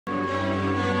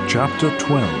Chapter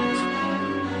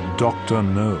 12. Dr.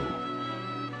 No.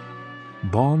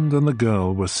 Bond and the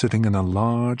girl were sitting in a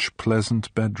large,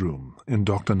 pleasant bedroom in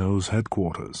Dr. No's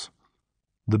headquarters.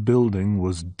 The building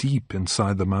was deep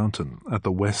inside the mountain at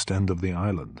the west end of the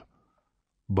island.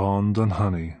 Bond and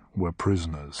Honey were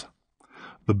prisoners.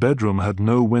 The bedroom had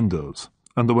no windows,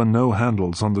 and there were no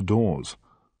handles on the doors.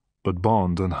 But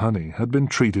Bond and Honey had been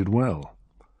treated well.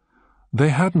 They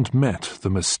hadn't met the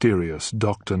mysterious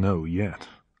Dr. No yet.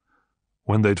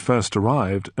 When they'd first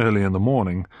arrived, early in the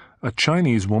morning, a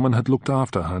Chinese woman had looked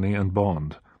after Honey and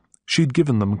Bond. She'd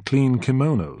given them clean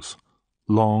kimonos,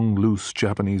 long, loose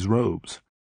Japanese robes.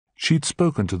 She'd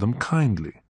spoken to them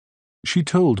kindly. She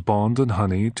told Bond and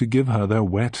Honey to give her their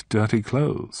wet, dirty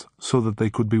clothes so that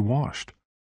they could be washed.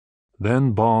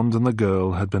 Then Bond and the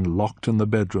girl had been locked in the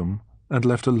bedroom and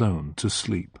left alone to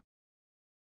sleep.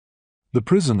 The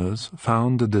prisoners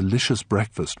found a delicious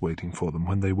breakfast waiting for them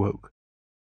when they woke.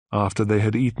 After they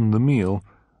had eaten the meal,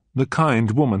 the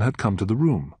kind woman had come to the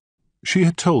room. She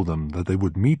had told them that they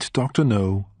would meet Dr.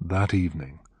 No that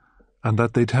evening, and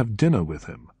that they'd have dinner with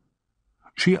him.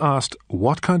 She asked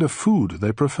what kind of food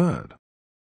they preferred.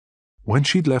 When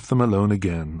she'd left them alone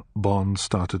again, Bond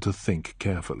started to think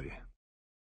carefully.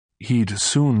 He'd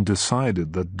soon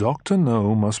decided that Dr.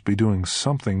 No must be doing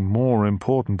something more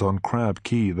important on Crab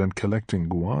Key than collecting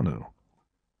guano.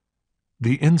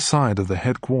 The inside of the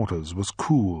headquarters was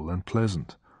cool and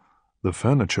pleasant. The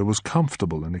furniture was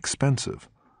comfortable and expensive,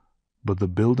 but the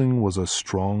building was as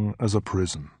strong as a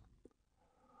prison.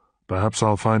 Perhaps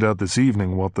I'll find out this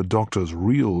evening what the doctor's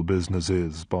real business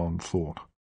is, Bond thought.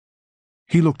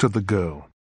 He looked at the girl.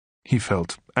 He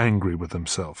felt angry with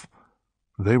himself.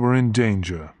 They were in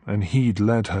danger, and he'd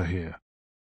led her here.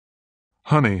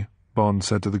 "Honey," Bond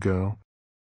said to the girl,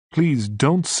 "please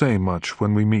don't say much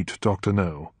when we meet Dr.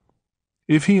 No.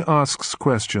 If he asks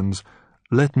questions,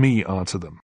 let me answer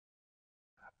them.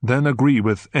 Then agree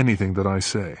with anything that I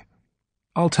say.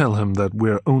 I'll tell him that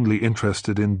we're only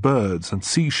interested in birds and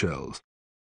seashells.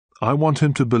 I want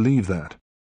him to believe that.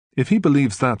 If he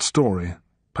believes that story,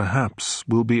 perhaps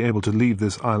we'll be able to leave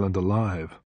this island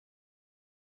alive."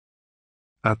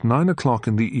 At 9 o'clock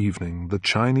in the evening, the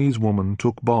Chinese woman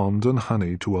took Bond and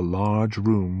Honey to a large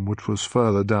room which was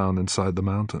further down inside the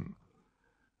mountain.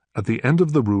 At the end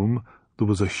of the room, there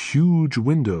was a huge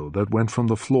window that went from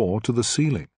the floor to the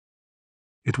ceiling.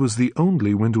 It was the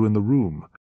only window in the room,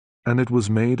 and it was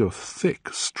made of thick,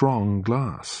 strong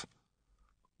glass.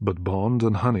 But Bond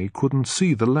and Honey couldn't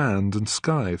see the land and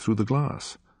sky through the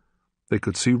glass. They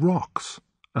could see rocks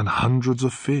and hundreds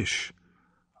of fish.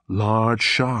 Large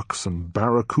sharks and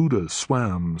barracudas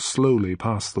swam slowly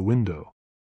past the window.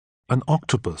 An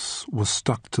octopus was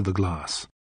stuck to the glass.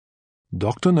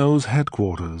 Dr. No's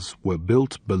headquarters were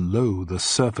built below the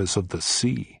surface of the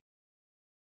sea.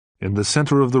 In the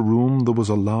center of the room there was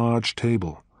a large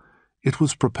table. It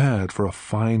was prepared for a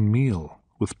fine meal,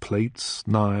 with plates,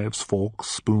 knives, forks,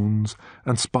 spoons,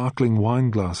 and sparkling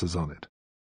wine glasses on it.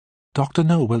 "Dr.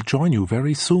 No will join you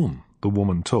very soon," the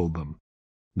woman told them.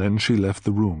 Then she left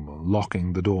the room,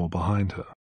 locking the door behind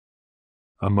her.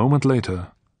 A moment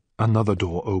later, another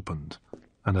door opened,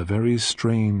 and a very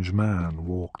strange man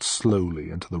walked slowly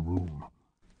into the room.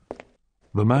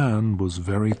 The man was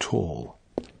very tall,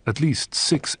 at least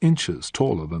 6 inches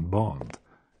taller than Bond,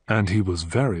 and he was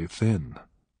very thin.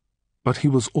 But he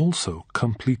was also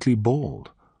completely bald.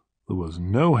 There was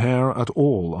no hair at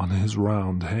all on his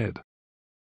round head.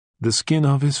 The skin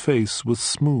of his face was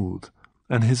smooth,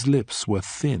 and his lips were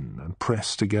thin and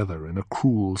pressed together in a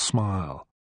cruel smile.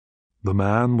 The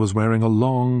man was wearing a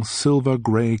long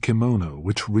silver-grey kimono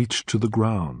which reached to the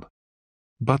ground.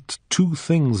 But 2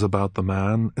 things about the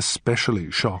man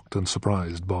especially shocked and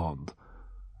surprised Bond.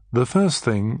 The first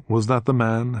thing was that the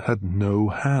man had no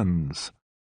hands.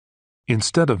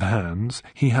 Instead of hands,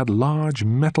 he had large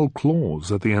metal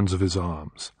claws at the ends of his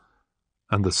arms.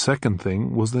 And the second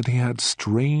thing was that he had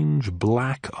strange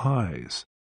black eyes.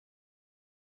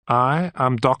 "I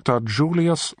am Dr.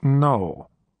 Julius No,"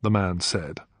 the man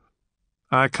said.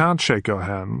 "I can't shake your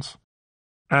hands.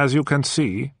 As you can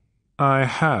see, I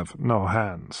have no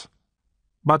hands.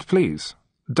 But please,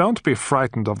 don't be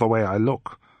frightened of the way I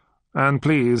look. And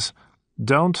please,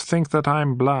 don't think that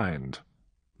I'm blind.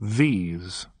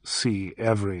 These see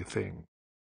everything."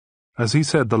 As he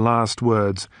said the last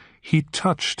words, he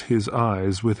touched his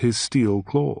eyes with his steel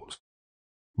claws.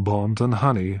 Bond and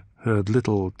Honey heard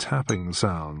little tapping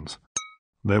sounds.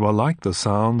 They were like the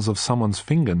sounds of someone's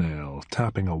fingernail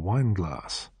tapping a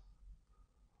wineglass.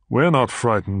 "We're not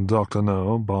frightened, Dr.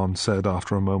 No," Bond said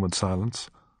after a moment's silence.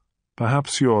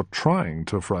 "Perhaps you're trying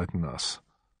to frighten us.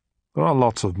 There are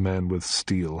lots of men with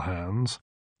steel hands.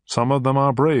 Some of them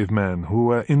are brave men who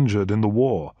were injured in the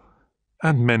war.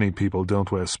 And many people don't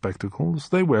wear spectacles.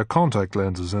 They wear contact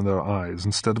lenses in their eyes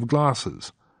instead of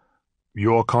glasses.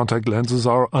 Your contact lenses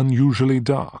are unusually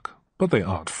dark, but they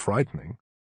aren't frightening.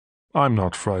 I'm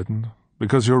not frightened,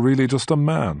 because you're really just a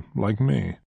man, like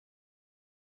me."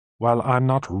 "Well, I'm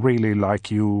not really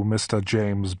like you, Mr.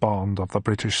 James Bond of the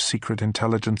British Secret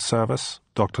Intelligence Service,"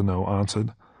 Dr. No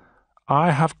answered.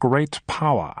 "I have great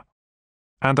power,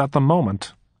 and at the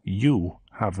moment you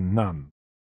have none.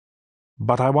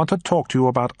 But I want to talk to you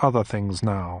about other things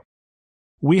now.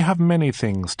 We have many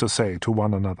things to say to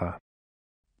one another."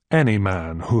 "Any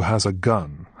man who has a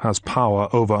gun has power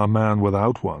over a man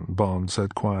without one," Bond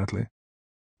said quietly.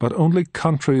 "But only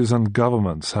countries and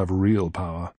governments have real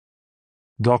power.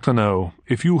 Dr. No,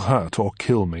 if you hurt or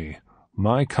kill me,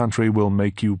 my country will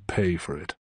make you pay for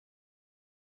it."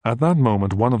 At that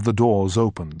moment one of the doors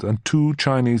opened, and 2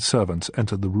 Chinese servants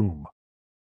entered the room.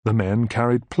 The men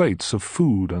carried plates of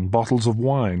food and bottles of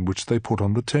wine which they put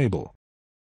on the table.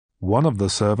 One of the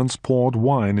servants poured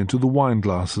wine into the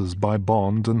wine-glasses by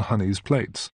Bond and Honey's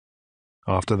plates.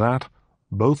 After that,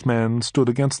 both men stood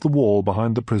against the wall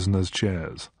behind the prisoners'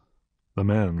 chairs. The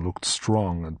men looked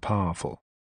strong and powerful.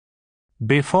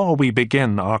 "Before we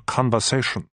begin our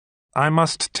conversation, I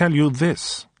must tell you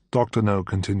this," Dr. No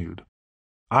continued.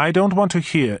 "I don't want to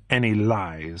hear any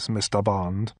lies, Mr.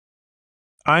 Bond.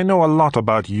 I know a lot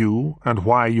about you and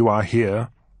why you are here.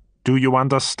 Do you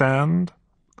understand?"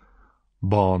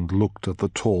 Bond looked at the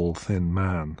tall, thin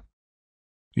man.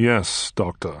 "Yes,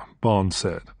 Doctor," Bond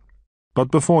said.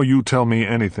 "But before you tell me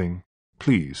anything,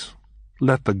 please,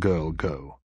 let the girl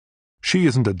go. She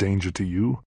isn't a danger to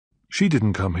you. She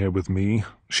didn't come here with me.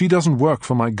 She doesn't work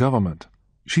for my government.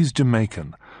 She's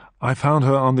Jamaican. I found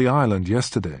her on the island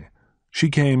yesterday.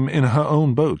 She came in her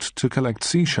own boat to collect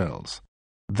seashells."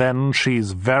 "Then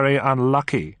she's very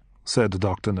unlucky," said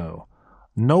Dr. No.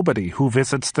 "Nobody who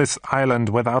visits this island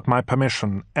without my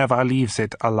permission ever leaves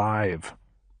it alive.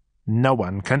 No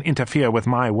one can interfere with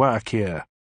my work here.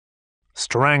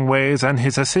 Strangways and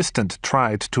his assistant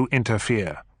tried to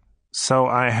interfere, so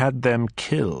I had them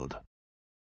killed."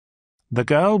 "The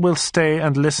girl will stay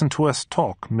and listen to us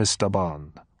talk, Mr.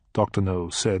 Bond," Dr. No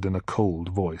said in a cold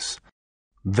voice.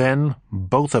 "Then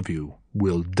both of you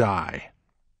will die.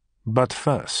 But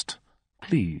first,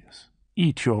 please,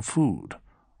 eat your food.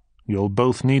 You'll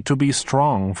both need to be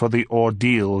strong for the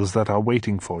ordeals that are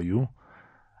waiting for you.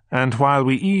 And while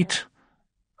we eat,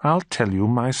 I'll tell you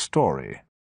my story."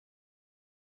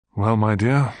 "Well, my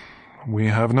dear, we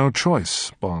have no choice,"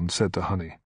 Bond said to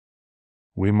Honey.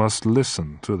 "We must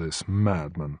listen to this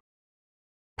madman."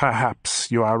 "Perhaps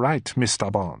you are right,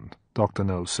 Mr. Bond," Dr.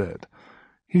 No said.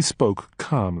 He spoke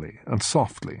calmly and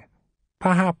softly.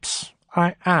 "Perhaps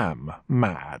I am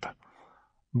mad.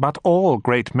 But all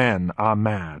great men are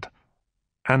mad,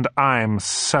 and I'm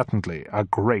certainly a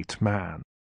great man."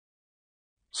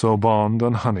 So Bond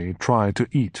and Honey tried to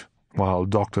eat, while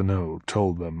Dr. No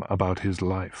told them about his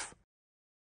life.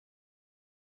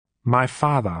 "My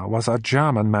father was a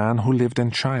German man who lived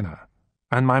in China,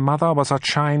 and my mother was a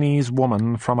Chinese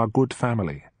woman from a good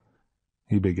family,"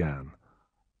 he began.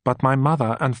 "But my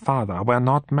mother and father were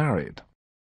not married.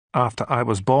 After I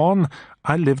was born,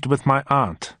 I lived with my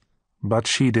aunt, but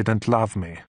she didn't love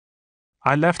me.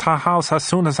 I left her house as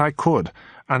soon as I could,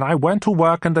 and I went to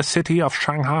work in the city of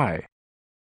Shanghai.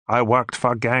 I worked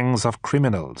for gangs of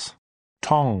criminals,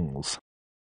 Tongs.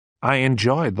 I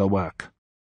enjoyed the work.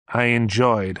 I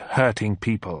enjoyed hurting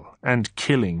people and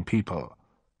killing people.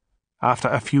 After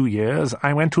a few years,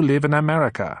 I went to live in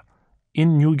America,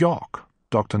 in New York,"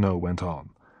 Dr. No went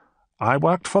on. "I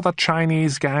worked for the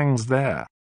Chinese gangs there.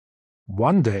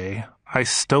 One day, I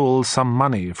stole some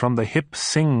money from the Hip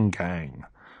Sing gang.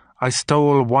 I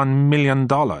stole $1 million.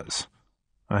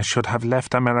 I should have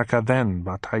left America then,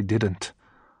 but I didn't.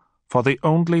 For the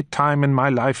only time in my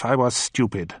life I was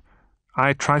stupid.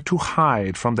 I tried to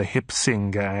hide from the Hip Sing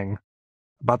gang,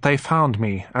 but they found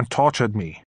me and tortured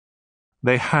me.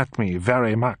 They hurt me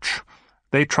very much.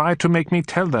 They tried to make me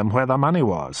tell them where the money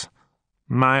was.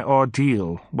 My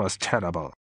ordeal was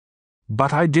terrible.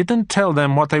 But I didn't tell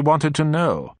them what they wanted to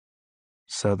know.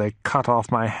 So they cut off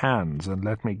my hands and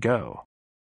let me go."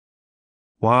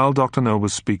 While Dr. No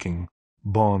was speaking,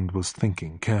 Bond was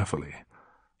thinking carefully.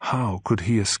 How could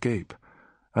he escape?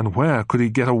 And where could he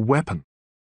get a weapon?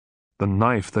 The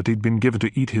knife that he'd been given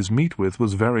to eat his meat with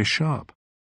was very sharp.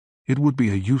 It would be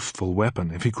a useful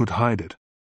weapon if he could hide it.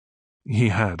 He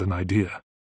had an idea.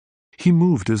 He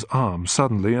moved his arm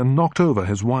suddenly and knocked over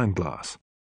his wine-glass.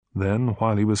 Then,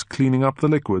 while he was cleaning up the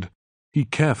liquid, he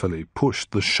carefully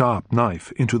pushed the sharp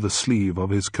knife into the sleeve of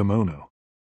his kimono.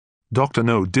 Dr.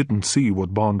 No didn't see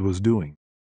what Bond was doing.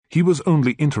 He was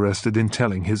only interested in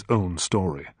telling his own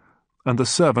story, and the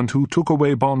servant who took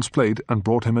away Bond's plate and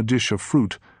brought him a dish of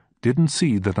fruit didn't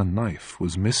see that a knife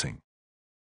was missing.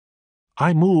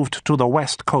 "I moved to the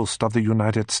west coast of the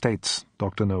United States,"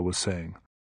 Dr. No was saying.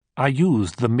 "I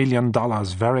used the $1 million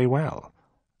very well.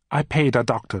 I paid a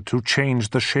doctor to change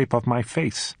the shape of my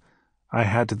face. I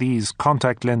had these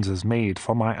contact lenses made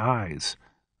for my eyes.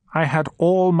 I had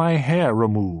all my hair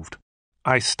removed.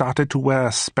 I started to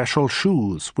wear special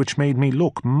shoes, which made me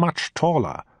look much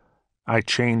taller. I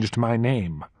changed my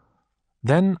name.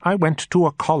 Then I went to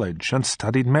a college and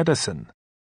studied medicine.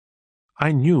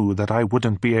 I knew that I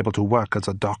wouldn't be able to work as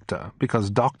a doctor because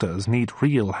doctors need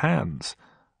real hands.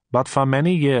 But for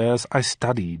many years I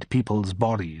studied people's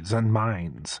bodies and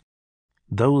minds.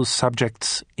 Those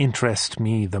subjects interest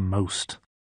me the most.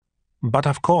 But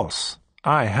of course,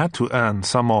 I had to earn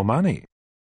some more money.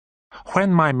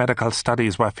 When my medical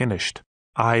studies were finished,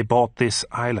 I bought this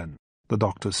island," the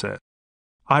doctor said.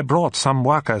 "I brought some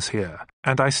workers here,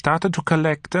 and I started to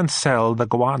collect and sell the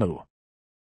guano.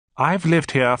 I've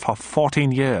lived here for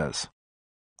 14 years.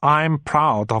 I'm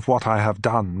proud of what I have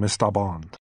done, Mr.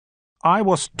 Bond. I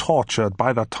was tortured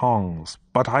by the tongs,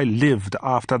 but I lived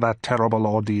after that terrible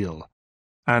ordeal.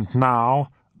 And now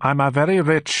I'm a very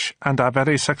rich and a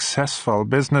very successful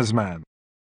businessman.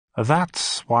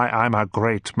 That's why I'm a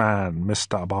great man,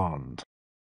 Mr. Bond."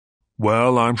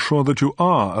 "Well, I'm sure that you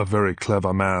are a very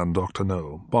clever man, Dr.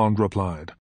 No," Bond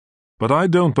replied. "But I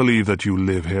don't believe that you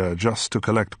live here just to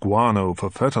collect guano for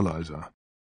fertilizer.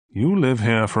 You live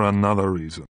here for another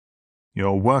reason.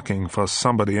 You're working for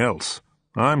somebody else.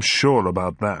 I'm sure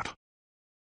about that."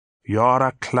 "You're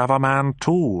a clever man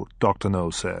too," Dr. No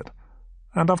said.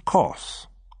 "And of course,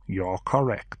 you're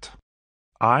correct.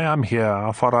 I am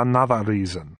here for another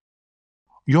reason.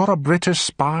 You're a British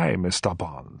spy, Mr.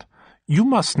 Bond. You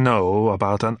must know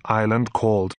about an island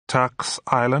called Turk's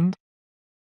Island.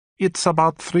 It's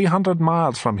about 300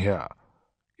 miles from here.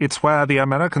 It's where the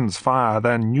Americans fire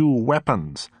their new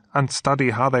weapons and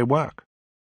study how they work.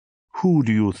 Who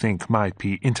do you think might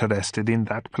be interested in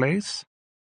that place?"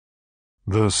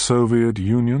 "The Soviet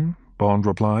Union," Bond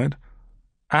replied.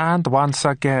 "And once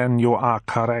again you are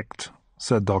correct,"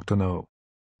 said Dr. No.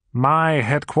 "My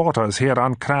headquarters here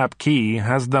on Crab Key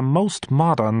has the most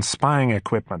modern spying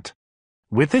equipment.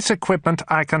 With this equipment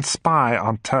I can spy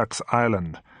on Turk's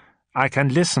Island. I can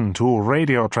listen to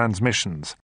radio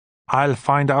transmissions. I'll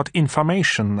find out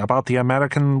information about the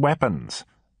American weapons.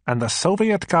 And the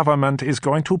Soviet government is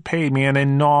going to pay me an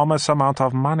enormous amount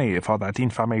of money for that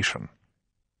information."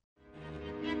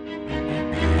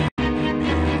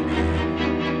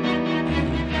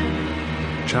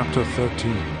 Chapter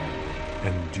 13.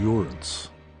 Endurance.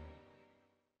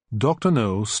 Dr.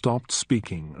 No stopped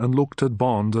speaking and looked at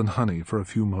Bond and Honey for a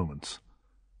few moments.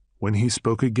 When he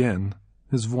spoke again,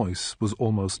 his voice was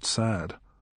almost sad.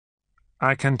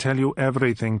 "I can tell you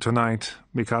everything tonight,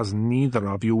 because neither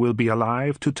of you will be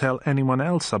alive to tell anyone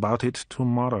else about it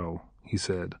tomorrow," he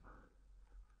said.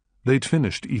 They'd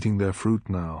finished eating their fruit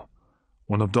now.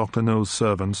 One of Dr. No's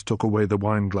servants took away the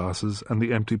wine glasses and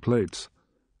the empty plates.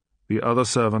 The other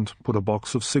servant put a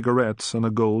box of cigarettes and a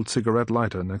gold cigarette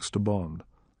lighter next to Bond.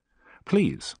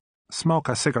 "Please, smoke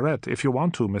a cigarette if you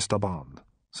want to, Mr. Bond,"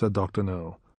 said Dr.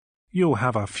 No. "You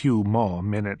have a few more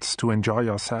minutes to enjoy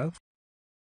yourself."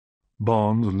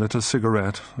 Bond lit a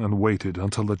cigarette and waited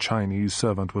until the Chinese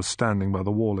servant was standing by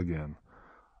the wall again.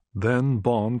 Then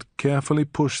Bond carefully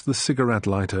pushed the cigarette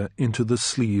lighter into the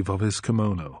sleeve of his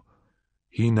kimono.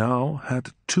 He now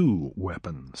had 2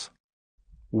 weapons.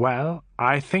 "Well,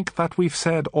 I think that we've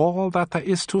said all that there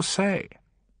is to say,"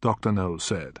 Dr. No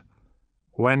said.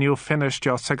 "When you've finished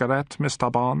your cigarette, Mr.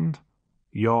 Bond,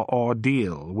 your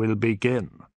ordeal will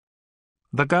begin.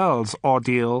 The girl's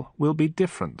ordeal will be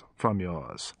different from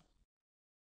yours."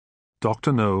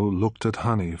 Dr. No looked at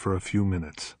Honey for a few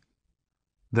minutes.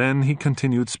 Then he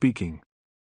continued speaking.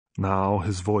 Now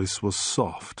his voice was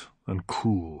soft and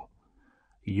cruel.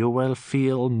 "You will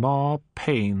feel more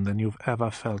pain than you've ever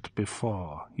felt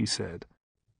before," he said.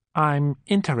 "I'm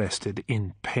interested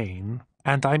in pain,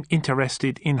 and I'm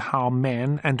interested in how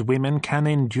men and women can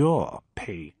endure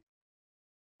pain."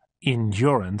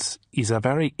 "Endurance is a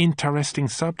very interesting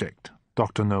subject,"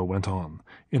 Dr. No went on,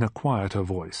 in a quieter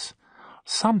voice.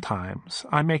 "Sometimes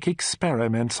I make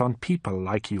experiments on people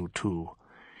like you two,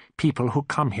 people who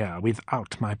come here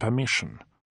without my permission.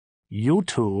 You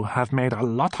two have made a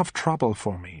lot of trouble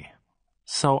for me,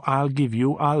 so I'll give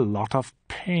you a lot of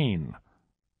pain.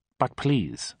 But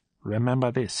please,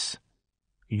 remember this.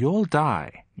 You'll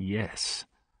die, yes,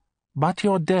 but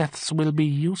your deaths will be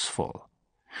useful.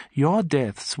 Your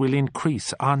deaths will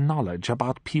increase our knowledge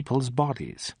about people's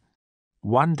bodies.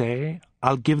 One day,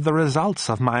 I'll give the results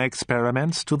of my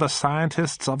experiments to the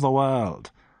scientists of the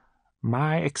world.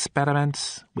 My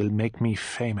experiments will make me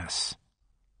famous."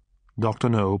 Dr.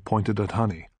 No pointed at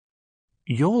Honey.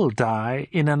 "You'll die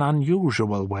in an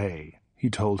unusual way," he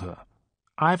told her.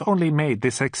 "I've only made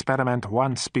this experiment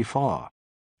once before.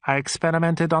 I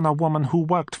experimented on a woman who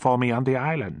worked for me on the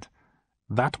island.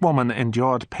 That woman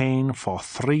endured pain for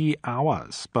 3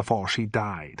 hours before she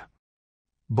died."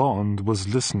 Bond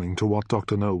was listening to what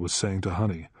Dr. No was saying to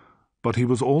Honey, but he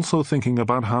was also thinking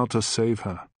about how to save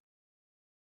her.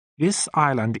 "This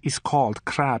island is called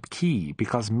Crab Key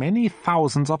because many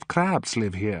thousands of crabs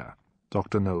live here,"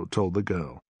 Dr. No told the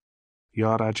girl.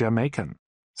 "You're a Jamaican,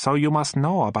 so you must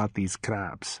know about these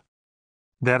crabs.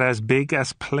 They're as big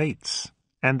as plates,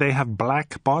 and they have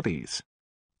black bodies.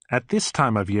 At this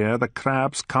time of year, the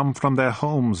crabs come from their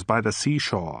homes by the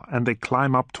seashore, and they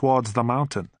climb up towards the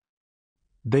mountain.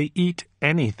 They eat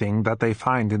anything that they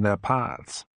find in their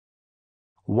paths.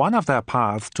 One of their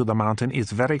paths to the mountain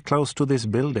is very close to this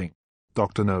building,"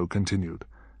 Dr. No continued.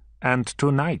 "And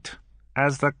tonight,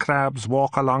 as the crabs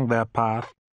walk along their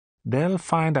path, they'll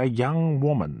find a young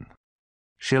woman.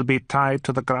 She'll be tied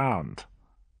to the ground.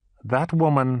 That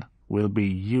woman will be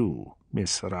you,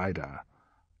 Miss Ryder.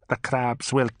 The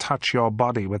crabs will touch your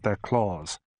body with their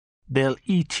claws. They'll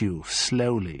eat you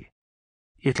slowly.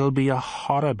 It'll be a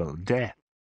horrible death.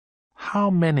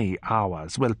 How many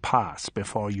hours will pass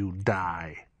before you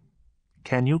die?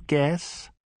 Can you guess?"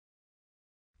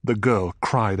 The girl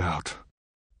cried out.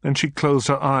 Then she closed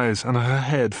her eyes and her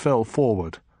head fell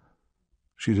forward.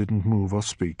 She didn't move or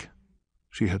speak.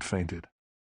 She had fainted.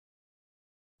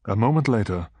 A moment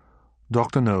later,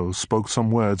 Dr. No spoke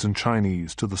some words in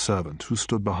Chinese to the servant who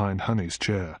stood behind Honey's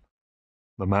chair.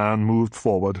 The man moved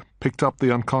forward, picked up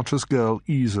the unconscious girl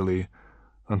easily,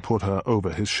 and put her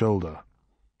over his shoulder.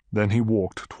 Then he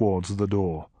walked towards the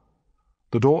door.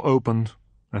 The door opened,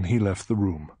 and he left the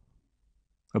room.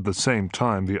 At the same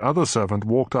time, the other servant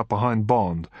walked up behind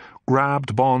Bond,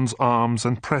 grabbed Bond's arms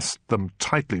and pressed them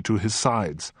tightly to his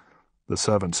sides. The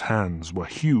servant's hands were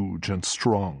huge and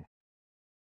strong.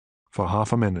 For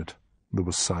half a minute, there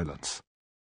was silence.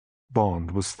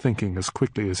 Bond was thinking as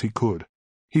quickly as he could.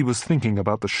 He was thinking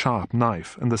about the sharp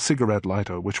knife and the cigarette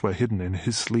lighter which were hidden in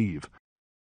his sleeve.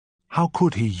 How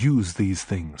could he use these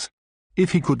things?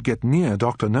 If he could get near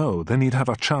Dr. No, then he'd have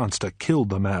a chance to kill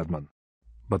the madman.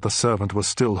 But the servant was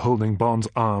still holding Bond's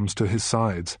arms to his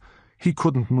sides. He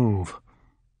couldn't move.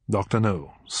 Dr.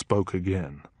 No spoke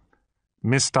again.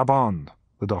 "Mr. Bond,"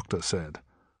 the doctor said,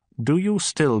 "do you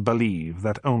still believe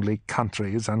that only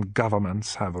countries and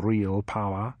governments have real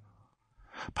power?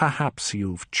 Perhaps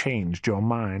you've changed your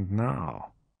mind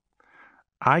now.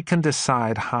 I can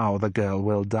decide how the girl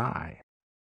will die,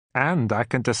 and I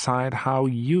can decide how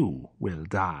you will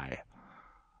die.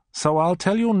 So I'll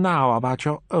tell you now about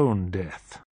your own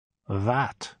death.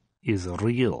 That is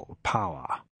real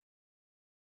power."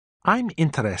 "I'm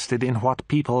interested in what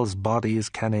people's bodies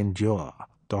can endure,"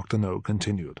 Dr. No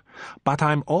continued, "but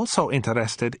I'm also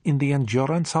interested in the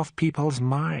endurance of people's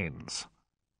minds.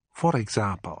 For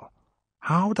example,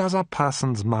 how does a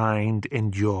person's mind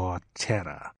endure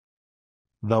terror?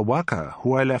 The worker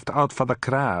who I left out for the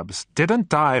crabs didn't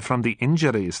die from the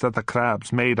injuries that the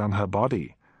crabs made on her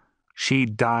body. She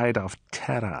died of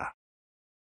terror.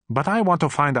 But I want to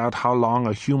find out how long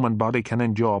a human body can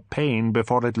endure pain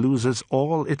before it loses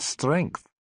all its strength.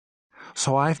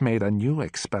 So I've made a new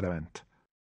experiment.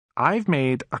 I've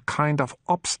made a kind of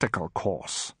obstacle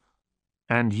course.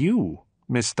 And you,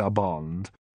 Mr.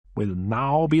 Bond, will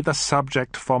now be the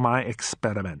subject for my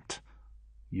experiment.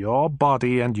 Your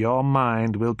body and your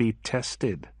mind will be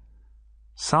tested.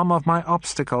 Some of my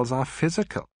obstacles are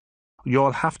physical.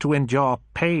 You'll have to endure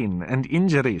pain and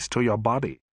injuries to your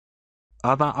body.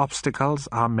 Other obstacles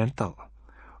are mental.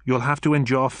 You'll have to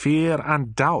endure fear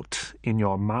and doubt in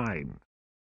your mind.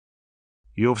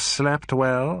 You've slept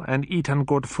well and eaten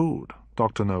good food,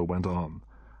 Dr. No went on.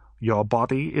 Your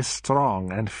body is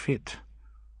strong and fit.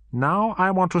 Now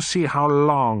I want to see how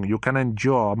long you can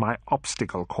endure my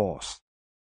obstacle course.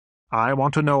 I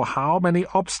want to know how many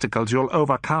obstacles you'll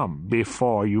overcome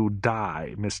before you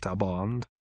die, Mr. Bond.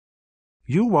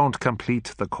 You won't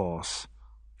complete the course.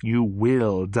 You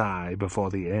will die before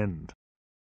the end.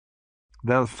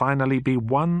 There'll finally be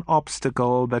one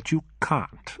obstacle that you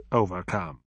can't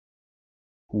overcome.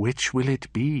 Which will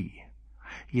it be?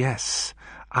 Yes,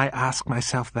 I ask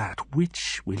myself that.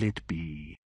 Which will it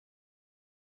be?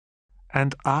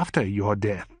 And after your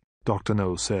death, Dr.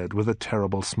 No said with a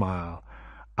terrible smile,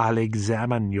 I'll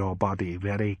examine your body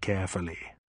very carefully.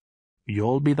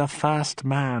 You'll be the first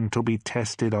man to be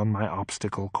tested on my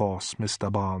obstacle course,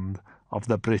 Mr. Bond, of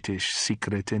the British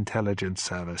Secret Intelligence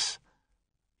Service.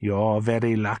 You're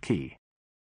very lucky.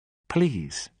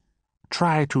 Please,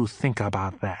 try to think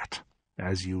about that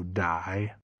as you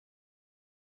die."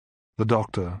 The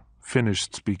doctor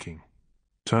finished speaking,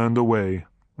 turned away,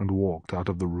 and walked out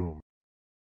of the room.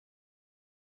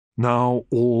 Now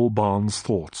all Bond's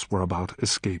thoughts were about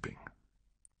escaping.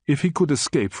 If he could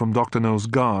escape from Dr. No's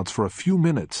guards for a few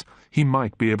minutes, he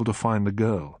might be able to find the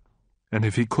girl. And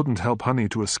if he couldn't help Honey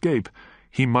to escape,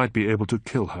 he might be able to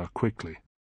kill her quickly.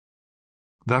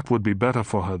 That would be better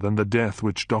for her than the death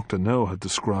which Dr. No had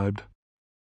described.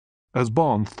 As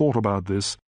Bond thought about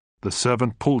this, the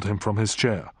servant pulled him from his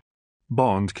chair.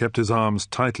 Bond kept his arms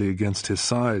tightly against his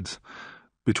sides.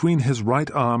 Between his right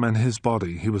arm and his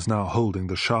body he was now holding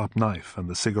the sharp knife and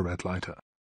the cigarette lighter.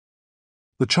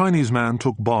 The Chinese man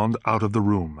took Bond out of the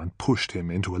room and pushed him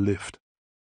into a lift.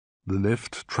 The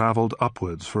lift travelled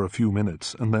upwards for a few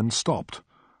minutes and then stopped.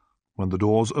 When the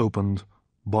doors opened,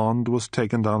 Bond was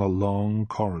taken down a long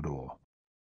corridor.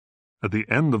 At the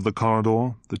end of the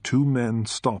corridor, the two men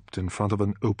stopped in front of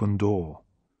an open door.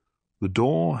 The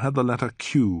door had the letter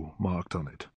Q marked on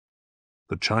it.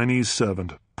 The Chinese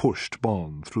servant pushed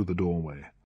Bond through the doorway.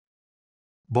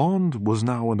 Bond was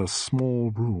now in a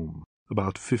small room,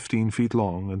 about 15 feet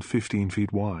long and 15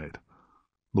 feet wide.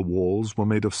 The walls were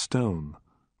made of stone,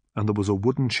 and there was a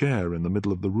wooden chair in the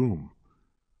middle of the room.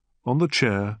 On the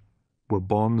chair were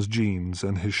Bond's jeans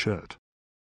and his shirt.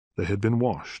 They had been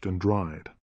washed and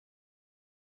dried.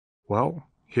 "Well,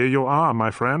 here you are,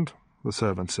 my friend," the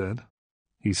servant said.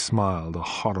 He smiled a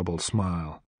horrible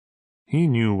smile. He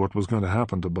knew what was going to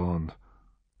happen to Bond,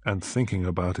 and thinking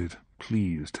about it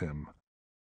pleased him.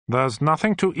 "There's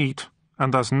nothing to eat,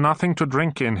 and there's nothing to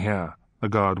drink in here," the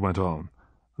guard went on.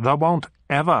 "There won't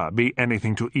ever be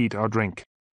anything to eat or drink.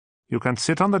 You can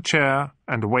sit on the chair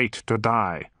and wait to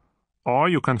die, or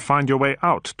you can find your way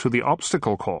out to the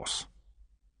obstacle course.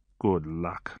 Good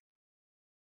luck."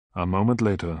 A moment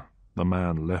later, the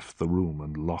man left the room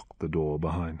and locked the door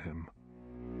behind him.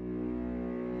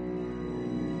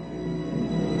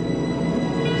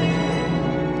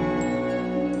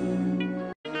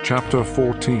 Chapter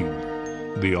 14.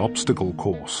 The Obstacle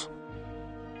Course.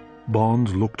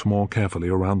 Bond looked more carefully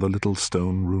around the little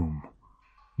stone room.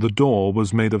 The door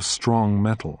was made of strong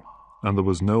metal, and there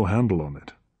was no handle on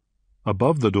it.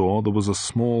 Above the door there was a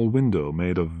small window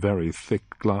made of very thick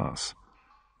glass.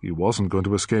 He wasn't going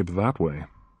to escape that way.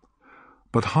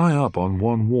 But high up on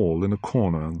one wall in a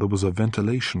corner there was a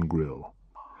ventilation grill.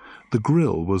 The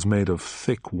grill was made of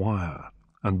thick wire,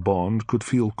 and Bond could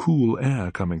feel cool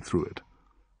air coming through it.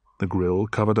 The grill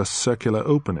covered a circular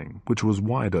opening, which was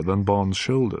wider than Bond's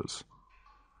shoulders.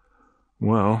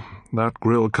 "Well, that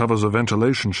grill covers a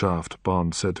ventilation shaft,"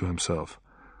 Bond said to himself.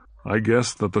 "I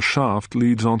guess that the shaft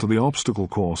leads onto the obstacle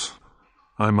course.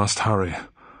 I must hurry.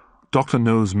 Dr.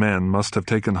 No's men must have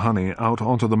taken Honey out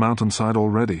onto the mountainside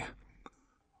already."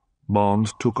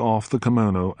 Bond took off the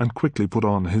kimono and quickly put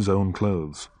on his own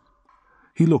clothes.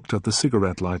 He looked at the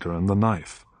cigarette lighter and the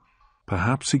knife.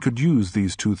 Perhaps he could use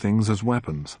these two things as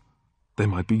weapons. They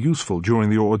might be useful during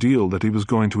the ordeal that he was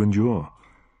going to endure.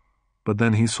 But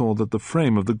then he saw that the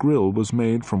frame of the grill was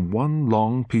made from one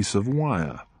long piece of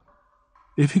wire.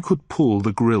 If he could pull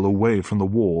the grill away from the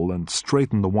wall and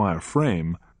straighten the wire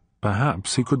frame,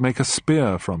 perhaps he could make a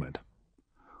spear from it.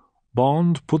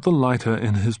 Bond put the lighter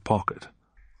in his pocket.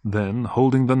 Then,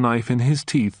 holding the knife in his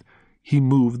teeth, he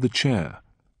moved the chair.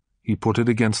 He put it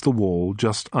against the wall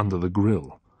just under the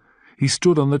grill. He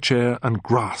stood on the chair and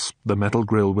grasped the metal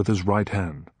grill with his right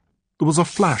hand. There was a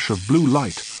flash of blue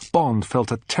light. Bond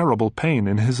felt a terrible pain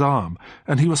in his arm,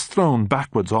 and he was thrown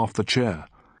backwards off the chair.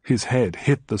 His head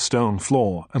hit the stone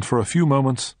floor, and for a few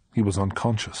moments he was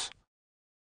unconscious.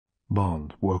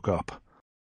 Bond woke up.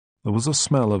 There was a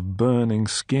smell of burning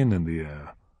skin in the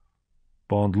air.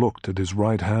 Bond looked at his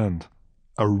right hand.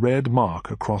 A red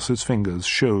mark across his fingers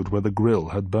showed where the grill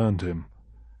had burned him.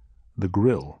 The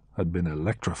grill had been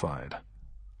electrified.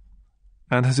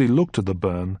 And as he looked at the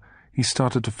burn, he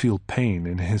started to feel pain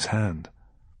in his hand.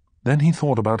 Then he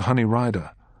thought about Honey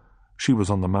Rider. She was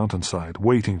on the mountainside,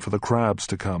 waiting for the crabs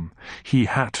to come. He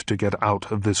had to get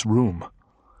out of this room.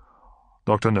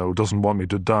 "Dr. No doesn't want me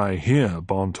to die here,"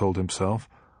 Bond told himself.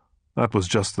 That was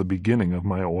just the beginning of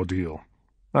my ordeal.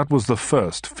 That was the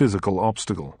first physical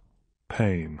obstacle.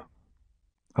 Pain.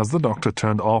 Has the doctor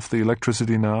turned off the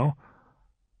electricity now?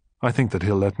 I think that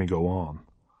he'll let me go on.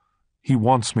 He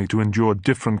wants me to endure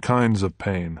different kinds of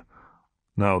pain.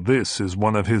 Now this is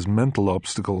one of his mental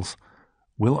obstacles.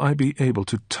 Will I be able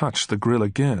to touch the grill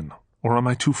again, Or am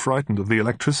I too frightened of the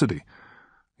electricity?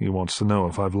 He wants to know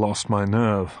if I've lost my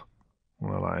nerve.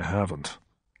 Well, I haven't.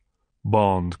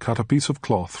 Bond cut a piece of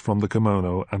cloth from the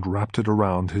kimono and wrapped it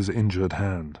around his injured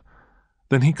hand.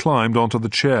 Then he climbed onto the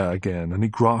chair again, and he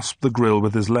grasped the grill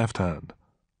with his left hand.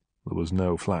 There was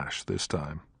no flash this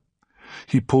time.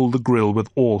 He pulled the grill with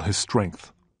all his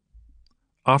strength.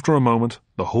 After a moment,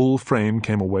 the whole frame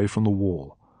came away from the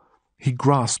wall. He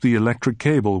grasped the electric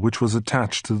cable which was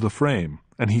attached to the frame,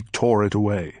 and he tore it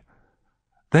away.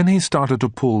 Then he started to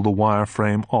pull the wire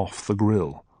frame off the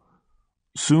grill.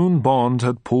 Soon Bond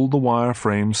had pulled the wire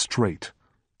frame straight.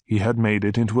 He had made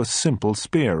it into a simple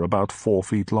spear about 4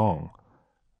 feet long.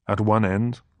 At one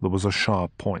end there was a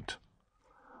sharp point.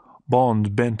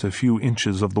 Bond bent a few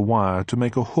inches of the wire to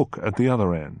make a hook at the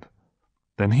other end.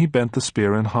 Then he bent the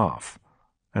spear in half,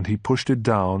 and he pushed it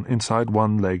down inside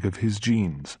one leg of his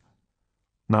jeans.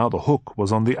 Now the hook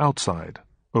was on the outside,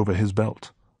 over his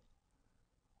belt.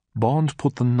 Bond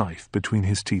put the knife between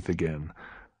his teeth again.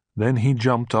 Then he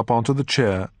jumped up onto the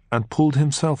chair and pulled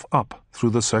himself up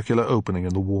through the circular opening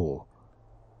in the wall.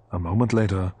 A moment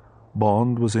later,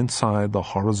 Bond was inside the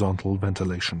horizontal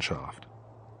ventilation shaft.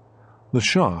 The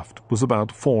shaft was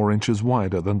about 4 inches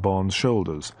wider than Bond's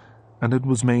shoulders, and it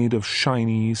was made of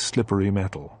shiny, slippery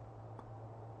metal.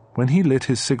 When he lit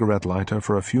his cigarette lighter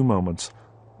for a few moments,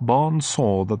 Bond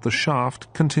saw that the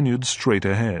shaft continued straight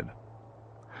ahead.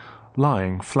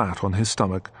 Lying flat on his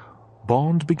stomach,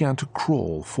 Bond began to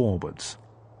crawl forwards.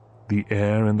 The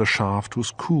air in the shaft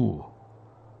was cool.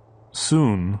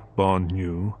 Soon, Bond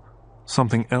knew,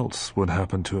 something else would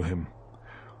happen to him.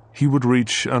 He would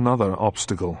reach another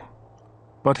obstacle.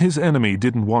 But his enemy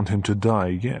didn't want him to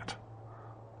die yet.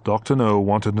 Dr. No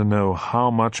wanted to know how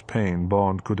much pain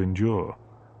Bond could endure.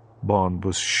 Bond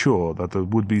was sure that there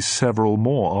would be several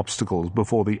more obstacles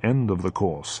before the end of the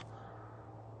course.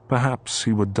 Perhaps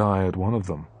he would die at one of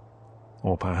them,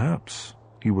 or perhaps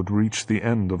he would reach the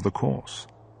end of the course.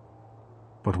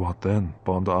 But what then,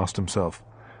 Bond asked himself.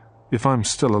 If I'm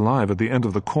still alive at the end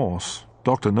of the course,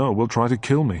 Dr. No will try to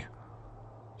kill me.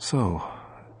 So,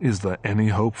 is there any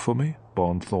hope for me?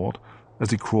 Bond thought,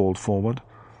 as he crawled forward.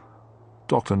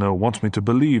 Dr. No wants me to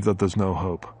believe that there's no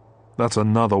hope. That's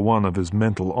another one of his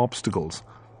mental obstacles.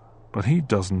 But he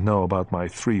doesn't know about my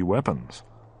 3 weapons.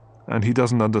 And he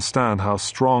doesn't understand how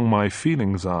strong my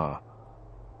feelings are.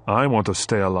 I want to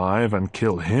stay alive and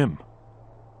kill him.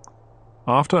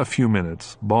 After a few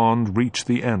minutes, Bond reached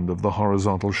the end of the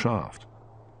horizontal shaft.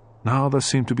 Now there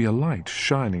seemed to be a light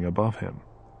shining above him.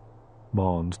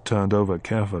 Bond turned over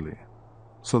carefully,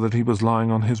 so that he was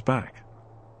lying on his back.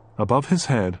 Above his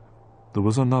head, there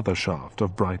was another shaft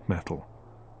of bright metal,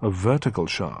 a vertical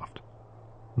shaft.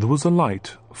 There was a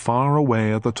light far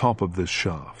away at the top of this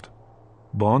shaft.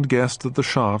 Bond guessed that the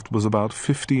shaft was about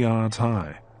 50 yards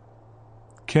high.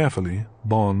 Carefully,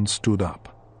 Bond stood up.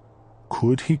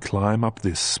 Could he climb up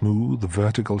this smooth,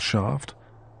 vertical shaft?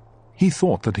 He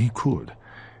thought that he could.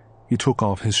 He took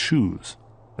off his shoes.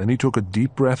 Then he took a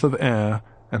deep breath of air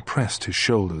and pressed his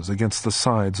shoulders against the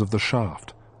sides of the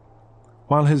shaft.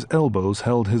 While his elbows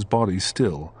held his body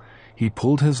still, he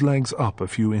pulled his legs up a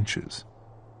few inches.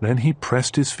 Then he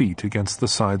pressed his feet against the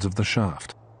sides of the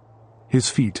shaft. His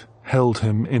feet held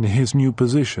him in his new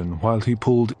position while he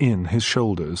pulled in his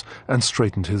shoulders and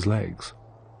straightened his legs.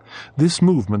 This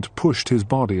movement pushed his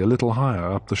body a little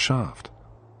higher up the shaft.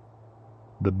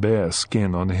 The bare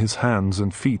skin on his hands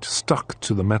and feet stuck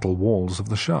to the metal walls of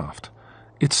the shaft.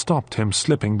 It stopped him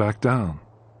slipping back down.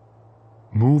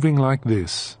 Moving like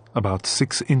this, about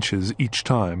 6 inches each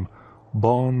time,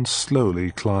 Bond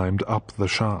slowly climbed up the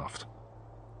shaft.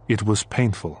 It was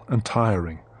painful and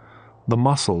tiring. The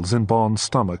muscles in Bond's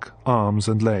stomach, arms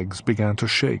and legs began to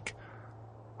shake.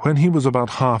 When he was about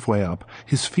halfway up,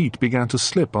 his feet began to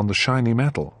slip on the shiny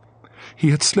metal.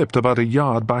 He had slipped about a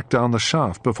yard back down the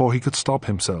shaft before he could stop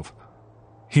himself.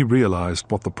 He realized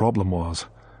what the problem was.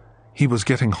 He was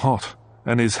getting hot,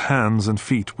 and his hands and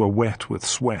feet were wet with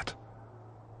sweat.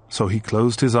 So he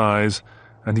closed his eyes,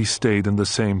 and he stayed in the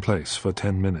same place for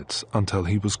 10 minutes until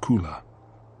he was cooler.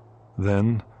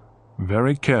 Then,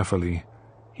 very carefully,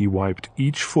 he wiped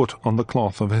each foot on the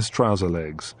cloth of his trouser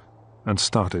legs and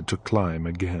started to climb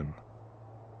again.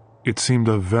 It seemed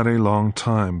a very long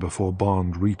time before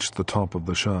Bond reached the top of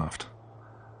the shaft.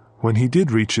 When he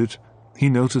did reach it, he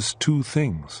noticed 2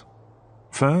 things.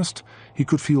 First, he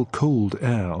could feel cold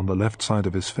air on the left side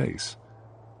of his face.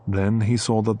 Then he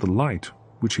saw that the light,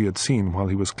 which he had seen while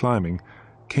he was climbing,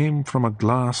 came from a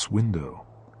glass window.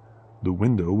 The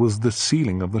window was the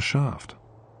ceiling of the shaft.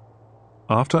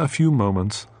 After a few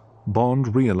moments,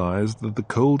 Bond realized that the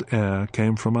cold air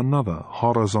came from another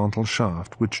horizontal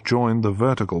shaft which joined the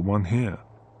vertical one here.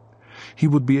 He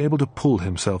would be able to pull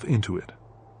himself into it.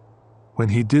 When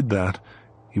he did that,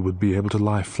 he would be able to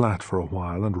lie flat for a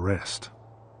while and rest.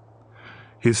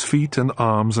 His feet and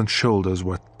arms and shoulders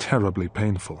were terribly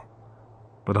painful,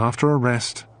 but after a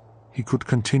rest, he could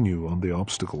continue on the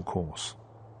obstacle course.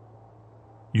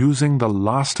 Using the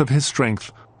last of his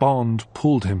strength, Bond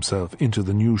pulled himself into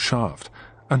the new shaft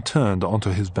and turned onto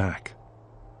his back.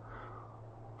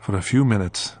 For a few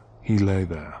minutes, he lay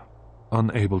there,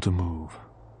 unable to move,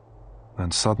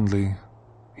 and suddenly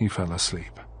he fell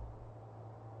asleep.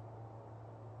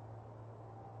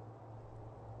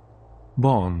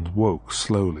 Bond woke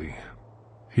slowly.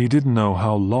 He didn't know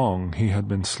how long he had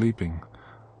been sleeping,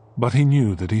 but he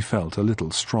knew that he felt a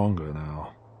little stronger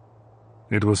now.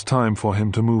 It was time for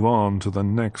him to move on to the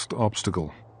next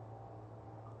obstacle.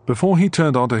 Before he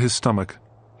turned onto his stomach,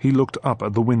 he looked up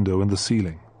at the window in the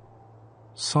ceiling.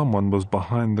 Someone was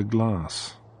behind the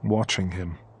glass, watching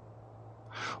him.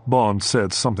 Bond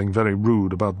said something very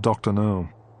rude about Dr. No.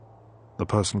 The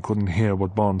person couldn't hear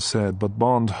what Bond said, but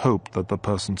Bond hoped that the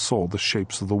person saw the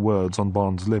shapes of the words on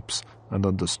Bond's lips and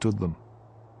understood them.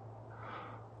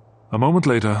 A moment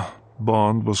later,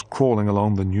 Bond was crawling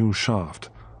along the new shaft.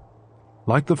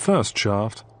 Like the first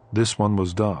shaft, this one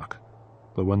was dark.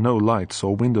 There were no lights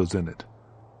or windows in it.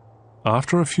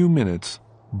 After a few minutes,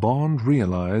 Bond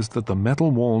realized that the metal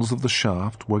walls of the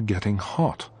shaft were getting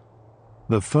hot.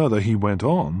 The further he went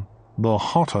on, the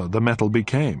hotter the metal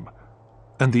became,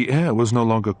 and the air was no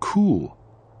longer cool,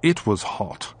 it was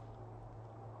hot.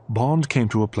 Bond came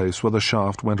to a place where the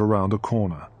shaft went around a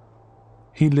corner.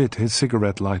 He lit his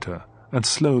cigarette lighter and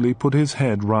slowly put his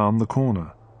head round the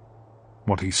corner.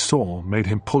 What he saw made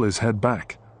him pull his head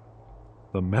back.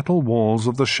 The metal walls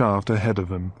of the shaft ahead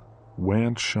of him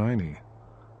weren't shiny.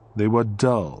 They were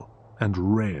dull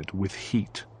and red with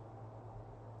heat.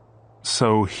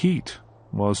 So heat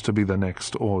was to be the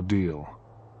next ordeal.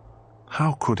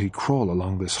 How could he crawl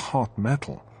along this hot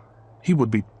metal? He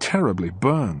would be terribly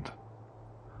burned.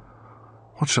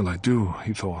 What shall I do?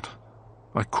 He thought.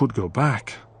 I could go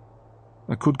back.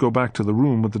 I could go back to the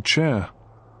room with the chair.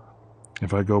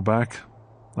 If I go back,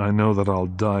 I know that I'll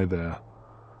die there.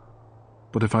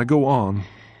 But if I go on,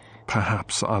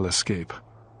 perhaps I'll escape.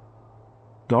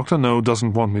 Dr. No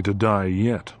doesn't want me to die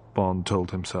yet, Bond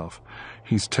told himself.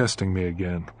 He's testing me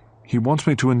again. He wants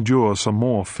me to endure some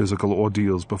more physical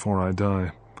ordeals before I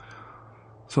die.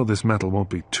 So this metal won't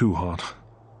be too hot.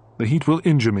 The heat will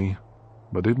injure me,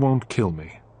 but it won't kill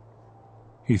me.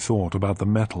 He thought about the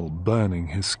metal burning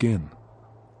his skin.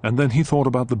 And then he thought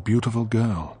about the beautiful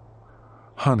girl.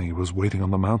 Honey was waiting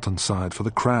on the mountainside for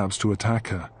the crabs to attack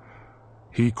her.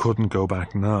 He couldn't go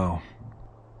back now.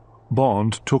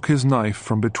 Bond took his knife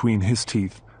from between his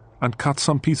teeth and cut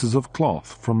some pieces of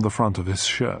cloth from the front of his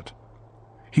shirt.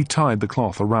 He tied the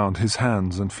cloth around his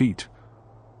hands and feet.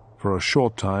 For a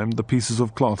short time, the pieces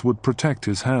of cloth would protect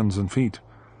his hands and feet.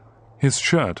 His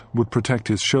shirt would protect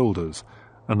his shoulders,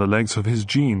 and the legs of his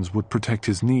jeans would protect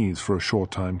his knees for a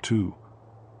short time too.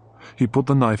 He put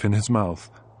the knife in his mouth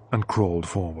and crawled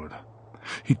forward.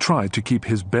 He tried to keep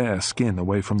his bare skin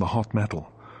away from the hot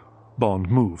metal. Bond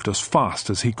moved as fast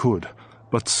as he could,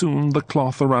 but soon the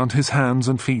cloth around his hands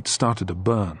and feet started to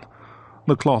burn.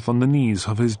 The cloth on the knees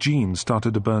of his jeans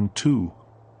started to burn too.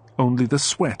 Only the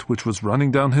sweat which was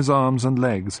running down his arms and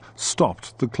legs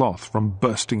stopped the cloth from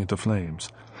bursting into flames.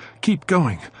 Keep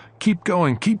going, keep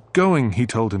going, keep going, he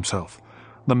told himself.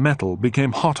 The metal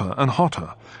became hotter and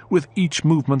hotter. With each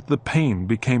movement the pain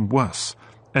became worse,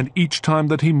 and each time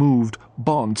that he moved,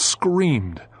 Bond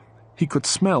screamed. He could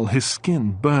smell his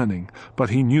skin burning, but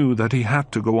he knew that he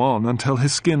had to go on until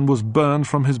his skin was burned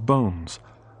from his bones.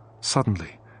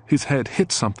 Suddenly, his head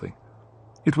hit something.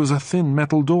 It was a thin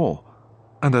metal door,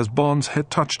 and as Bond's head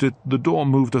touched it, the door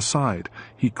moved aside.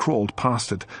 He crawled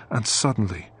past it, and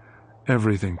suddenly,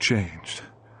 everything changed.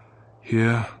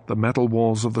 Here, the metal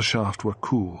walls of the shaft were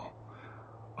cool.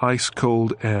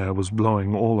 Ice-cold air was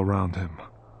blowing all around him.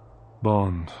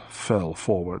 Bond fell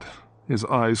forward, his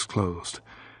eyes closed.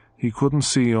 He couldn't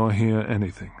see or hear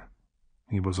anything.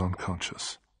 He was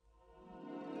unconscious.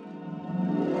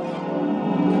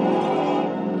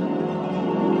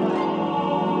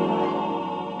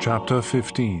 Chapter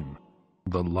 15.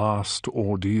 The Last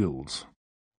Ordeals.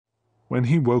 When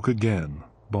he woke again,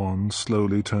 Bond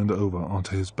slowly turned over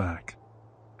onto his back.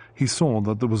 He saw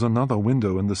that there was another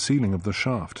window in the ceiling of the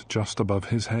shaft just above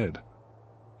his head.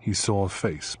 He saw a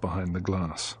face behind the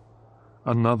glass.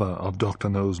 Another of Dr.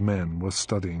 No's men was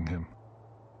studying him.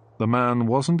 The man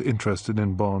wasn't interested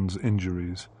in Bond's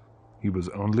injuries. He was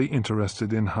only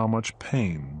interested in how much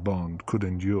pain Bond could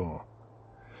endure.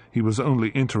 He was only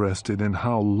interested in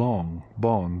how long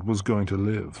Bond was going to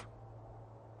live.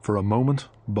 For a moment,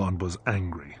 Bond was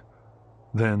angry.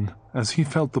 Then, as he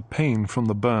felt the pain from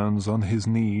the burns on his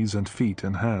knees and feet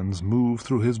and hands move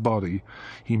through his body,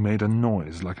 he made a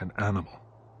noise like an animal.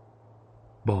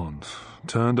 Bond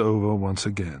turned over once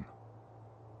again.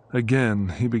 Again,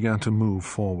 he began to move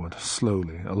forward,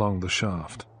 slowly, along the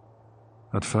shaft.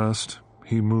 At first,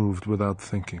 he moved without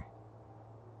thinking.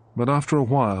 But after a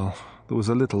while, there was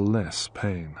a little less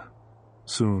pain.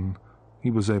 Soon,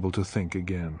 he was able to think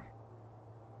again.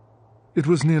 It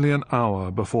was nearly an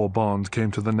hour before Bond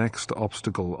came to the next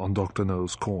obstacle on Dr.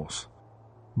 No's course.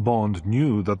 Bond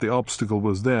knew that the obstacle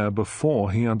was there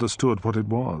before he understood what it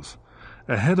was.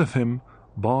 Ahead of him,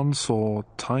 Bond saw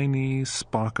tiny,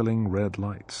 sparkling red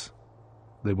lights.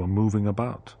 They were moving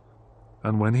about,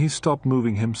 and when he stopped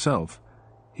moving himself,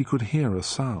 he could hear a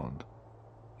sound.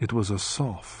 It was a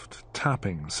soft,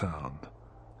 tapping sound.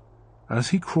 As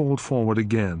he crawled forward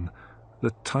again,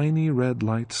 the tiny red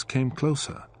lights came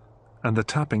closer, and the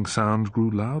tapping sound grew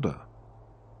louder.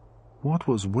 What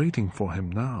was waiting for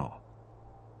him now?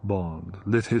 Bond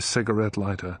lit his cigarette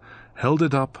lighter, held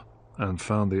it up, and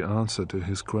found the answer to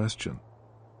his question.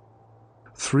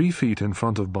 3 feet in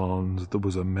front of Bond there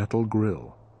was a metal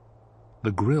grill.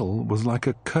 The grill was like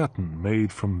a curtain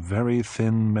made from very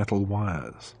thin metal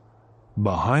wires.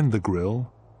 Behind the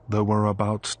grill there were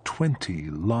about 20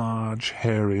 large,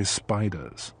 hairy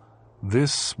spiders.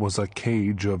 This was a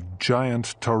cage of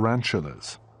giant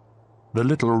tarantulas. The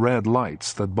little red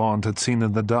lights that Bond had seen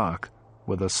in the dark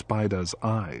were the spiders'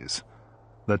 eyes.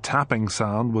 The tapping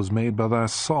sound was made by their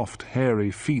soft,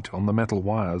 hairy feet on the metal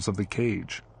wires of the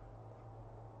cage.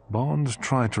 Bond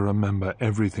tried to remember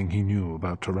everything he knew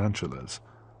about tarantulas.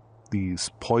 These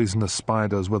poisonous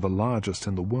spiders were the largest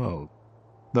in the world.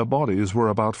 Their bodies were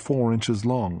about 4 inches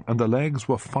long, and their legs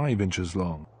were 5 inches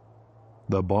long.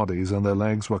 Their bodies and their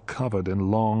legs were covered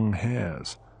in long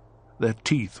hairs. Their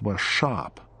teeth were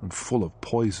sharp and full of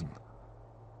poison.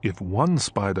 If one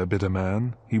spider bit a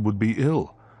man, he would be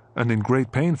ill, and in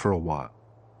great pain for a while.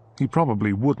 He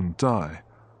probably wouldn't die.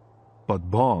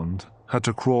 But Bond had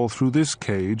to crawl through this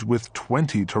cage with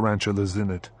 20 tarantulas in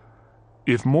it.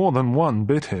 If more than one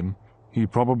bit him, he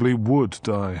probably would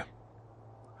die.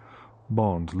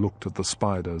 Bond looked at the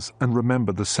spiders and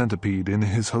remembered the centipede in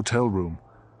his hotel room.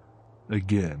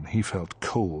 Again he felt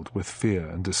cold with fear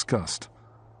and disgust.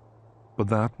 But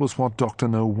that was what Dr.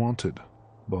 No wanted.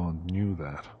 Bond knew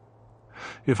that.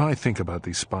 If I think about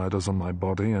these spiders on my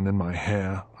body and in my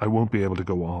hair, I won't be able to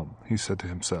go on, he said to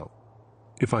himself.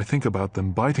 If I think about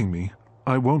them biting me,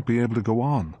 I won't be able to go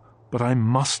on. But I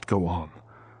must go on.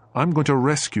 I'm going to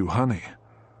rescue Honey.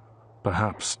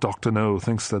 Perhaps Dr. No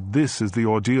thinks that this is the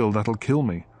ordeal that'll kill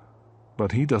me.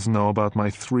 But he doesn't know about my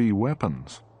 3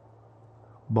 weapons.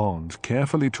 Bond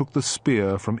carefully took the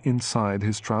spear from inside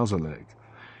his trouser leg.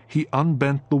 He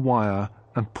unbent the wire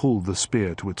and pulled the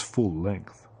spear to its full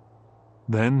length.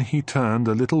 Then he turned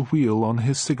a little wheel on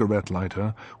his cigarette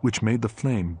lighter, which made the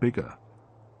flame bigger.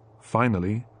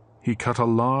 Finally, he cut a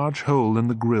large hole in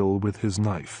the grill with his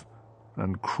knife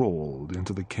and crawled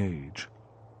into the cage.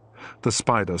 The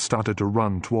spiders started to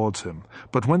run towards him,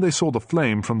 but when they saw the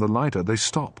flame from the lighter, they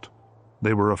stopped.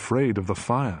 They were afraid of the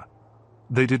fire.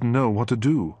 They didn't know what to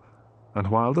do, and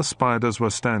while the spiders were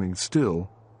standing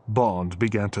still, Bond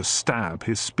began to stab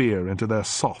his spear into their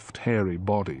soft, hairy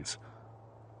bodies.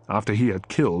 After he had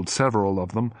killed several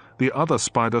of them, the other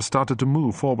spiders started to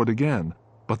move forward again,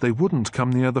 but they wouldn't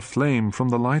come near the flame from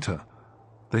the lighter.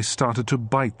 They started to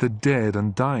bite the dead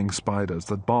and dying spiders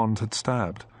that Bond had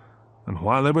stabbed, and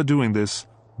while they were doing this,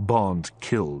 Bond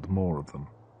killed more of them.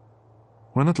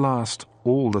 When at last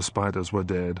all the spiders were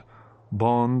dead,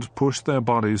 Bond pushed their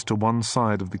bodies to one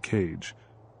side of the cage.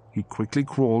 He quickly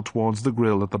crawled towards the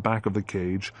grill at the back of the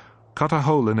cage, cut a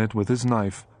hole in it with his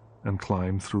knife, and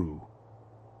climbed through.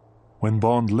 When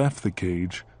Bond left the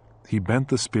cage, he bent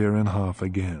the spear in half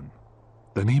again.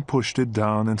 Then he pushed it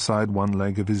down inside one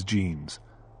leg of his jeans.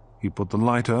 He put the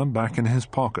lighter back in his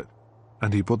pocket,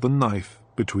 and he put the knife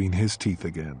between his teeth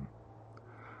again.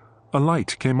 A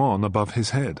light came on above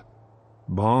his head.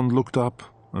 Bond looked up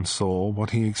and saw what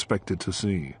he expected to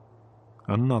see.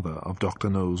 Another of Dr.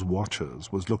 No's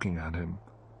watchers was looking at him.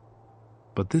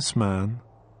 But this man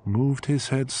moved his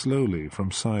head slowly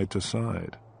from side to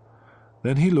side.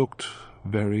 Then he looked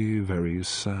very, very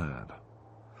sad.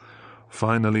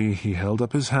 Finally, he held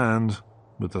up his hand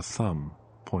with the thumb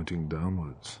pointing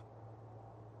downwards.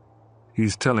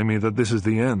 He's telling me that this is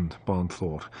the end, Bond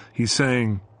thought. He's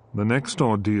saying, the next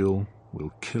ordeal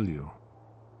will kill you.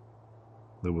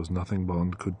 There was nothing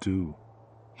Bond could do.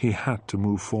 He had to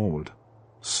move forward.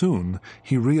 Soon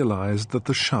he realized that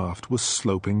the shaft was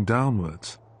sloping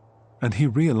downwards, and he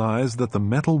realized that the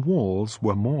metal walls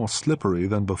were more slippery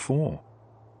than before.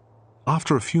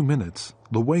 After a few minutes,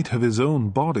 the weight of his own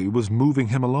body was moving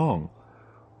him along.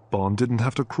 Bond didn't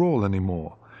have to crawl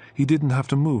anymore. He didn't have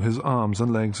to move his arms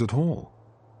and legs at all.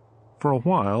 For a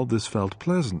while this felt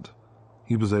pleasant.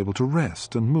 He was able to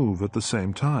rest and move at the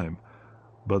same time.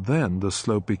 But then the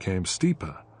slope became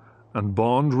steeper, and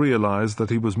Bond realized that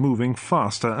he was moving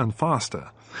faster and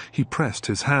faster. He pressed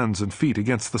his hands and feet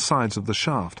against the sides of the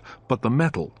shaft, but the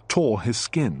metal tore his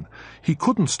skin. He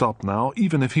couldn't stop now,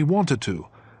 even if he wanted to.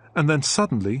 And then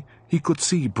suddenly he could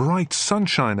see bright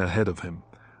sunshine ahead of him.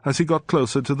 As he got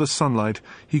closer to the sunlight,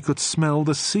 he could smell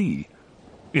the sea.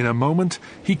 In a moment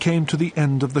he came to the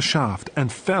end of the shaft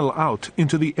and fell out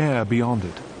into the air beyond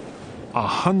it.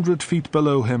 100 feet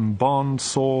below him, Bond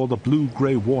saw the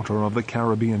blue-grey water of the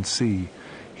Caribbean Sea.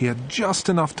 He had just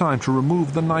enough time to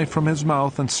remove the knife from his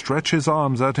mouth and stretch his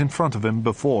arms out in front of him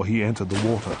before he entered the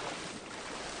water.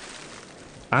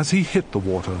 As he hit the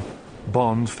water,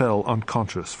 Bond fell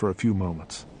unconscious for a few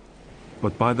moments.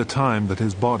 But by the time that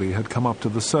his body had come up to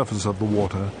the surface of the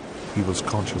water, he was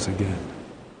conscious again.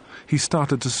 He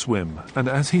started to swim, and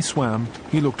as he swam,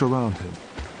 he looked around him.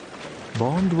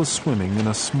 Bond was swimming in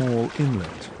a small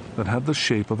inlet that had the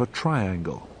shape of a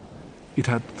triangle. It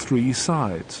had 3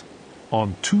 sides.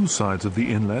 On 2 sides of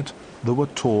the inlet there were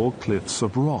tall cliffs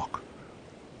of rock.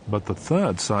 But the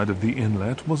 3rd side of the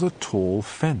inlet was a tall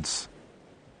fence.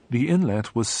 The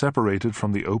inlet was separated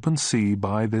from the open sea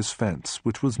by this fence,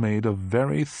 which was made of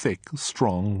very thick,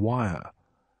 strong wire.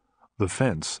 The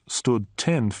fence stood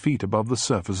 10 feet above the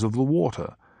surface of the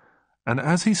water, and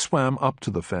as he swam up to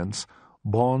the fence,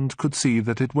 Bond could see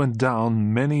that it went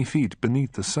down many feet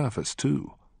beneath the surface,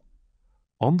 too.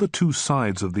 On the 2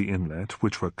 sides of the inlet,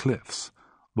 which were cliffs,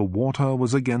 the water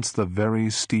was against the very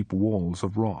steep walls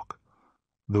of rock.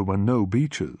 There were no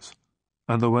beaches,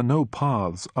 and there were no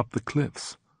paths up the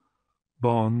cliffs.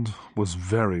 Bond was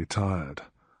very tired,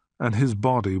 and his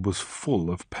body was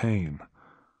full of pain,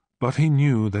 but he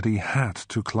knew that he had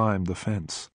to climb the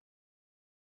fence.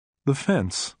 The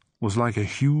fence was like a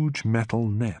huge metal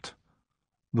net.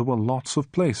 There were lots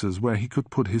of places where he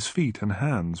could put his feet and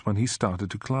hands when he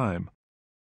started to climb.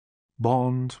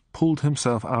 Bond pulled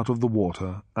himself out of the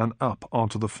water and up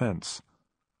onto the fence.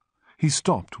 He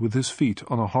stopped with his feet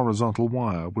on a horizontal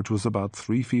wire which was about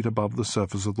 3 feet above the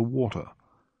surface of the water.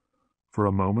 For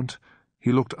a moment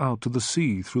he looked out to the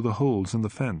sea through the holes in the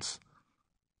fence.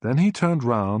 Then he turned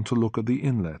round to look at the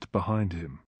inlet behind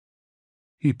him.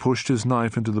 He pushed his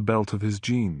knife into the belt of his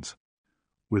jeans.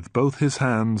 With both his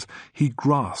hands he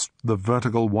grasped the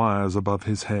vertical wires above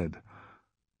his head.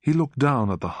 He looked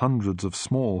down at the hundreds of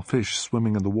small fish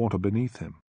swimming in the water beneath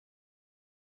him.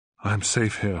 "I'm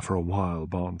safe here for a while,"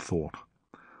 Bond thought.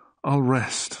 "I'll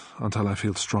rest until I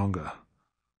feel stronger."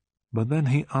 But then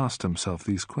he asked himself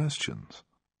these questions.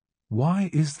 Why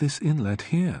is this inlet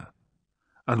here?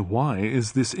 And why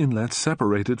is this inlet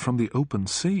separated from the open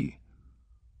sea?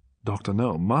 Dr.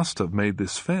 No must have made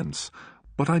this fence,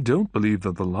 but I don't believe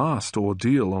that the last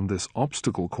ordeal on this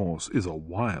obstacle course is a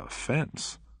wire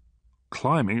fence.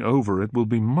 Climbing over it will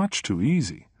be much too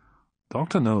easy.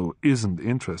 Dr. No isn't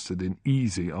interested in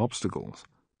easy obstacles.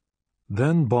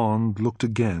 Then Bond looked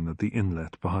again at the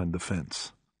inlet behind the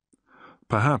fence.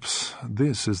 "Perhaps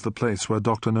this is the place where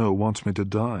Dr. No wants me to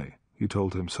die," he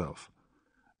told himself.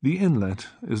 "The inlet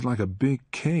is like a big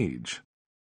cage.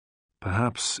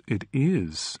 Perhaps it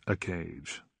is a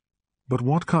cage. But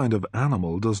what kind of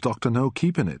animal does Dr. No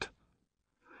keep in it?"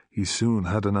 He soon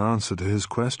had an answer to his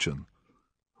question.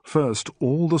 First,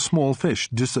 all the small fish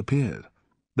disappeared.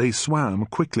 They swam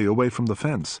quickly away from the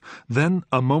fence. Then,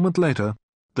 a moment later,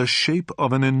 the shape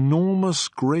of an enormous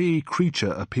grey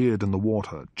creature appeared in the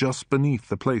water, just beneath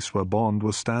the place where Bond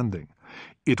was standing.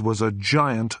 It was a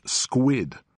giant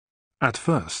squid. At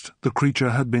first, the creature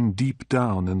had been deep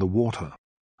down in the water,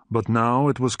 but now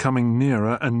it was coming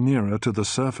nearer and nearer to the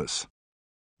surface.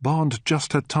 Bond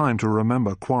just had time to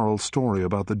remember Quarrel's story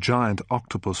about the giant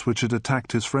octopus which had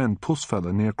attacked his friend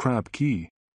Pussfella near Crab Key.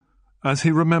 As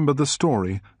he remembered the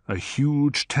story, a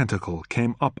huge tentacle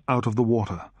came up out of the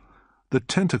water. The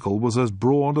tentacle was as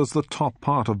broad as the top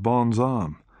part of Bond's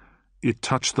arm. It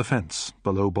touched the fence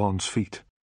below Bond's feet.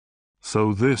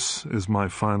 "So this is my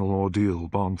final ordeal,"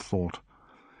 Bond thought.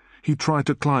 He tried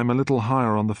to climb a little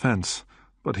higher on the fence,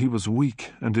 but he was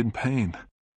weak and in pain.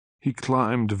 He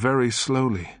climbed very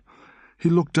slowly. He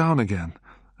looked down again,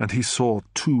 and he saw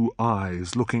 2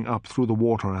 eyes looking up through the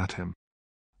water at him.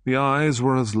 The eyes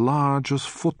were as large as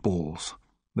footballs.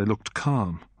 They looked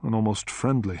calm and almost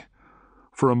friendly.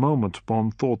 For a moment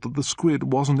Bond thought that the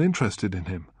squid wasn't interested in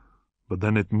him, but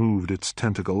then it moved its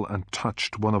tentacle and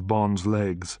touched one of Bond's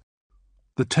legs.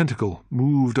 The tentacle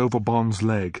moved over Bond's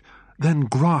leg, then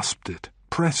grasped it,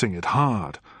 pressing it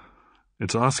hard.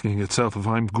 "It's asking itself if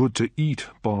I'm good to eat,"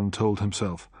 Bond told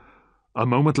himself. A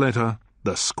moment later,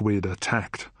 the squid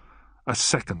attacked. A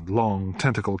second long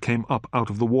tentacle came up out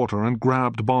of the water and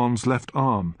grabbed Bond's left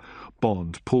arm.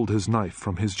 Bond pulled his knife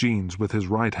from his jeans with his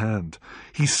right hand.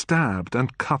 He stabbed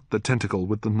and cut the tentacle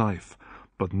with the knife.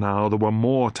 But now there were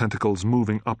more tentacles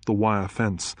moving up the wire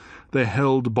fence. They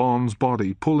held Bond's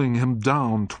body, pulling him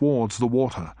down towards the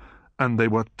water, and they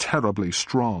were terribly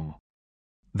strong.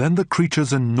 Then the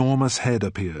creature's enormous head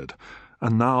appeared,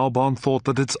 and now Bond thought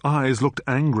that its eyes looked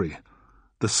angry.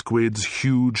 The squid's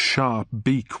huge, sharp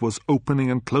beak was opening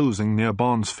and closing near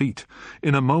Bond's feet.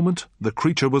 In a moment, the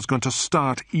creature was going to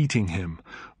start eating him.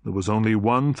 There was only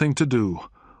one thing to do.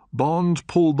 Bond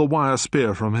pulled the wire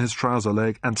spear from his trouser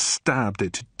leg and stabbed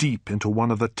it deep into one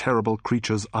of the terrible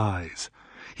creature's eyes.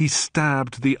 He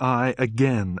stabbed the eye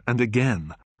again and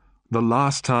again. The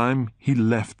last time, he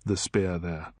left the spear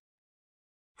there.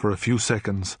 For a few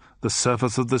seconds, the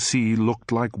surface of the sea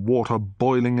looked like water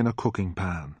boiling in a cooking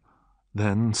pan.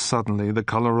 Then, suddenly, the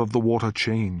color of the water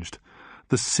changed.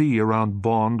 The sea around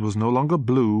Bond was no longer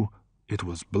blue, it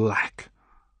was black.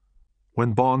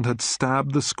 When Bond had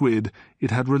stabbed the squid, it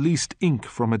had released ink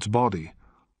from its body.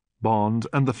 Bond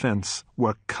and the fence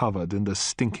were covered in the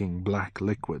stinking black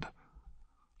liquid.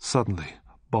 Suddenly,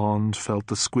 Bond felt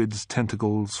the squid's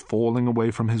tentacles falling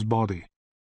away from his body.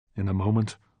 In a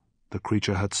moment, the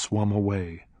creature had swum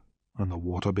away, and the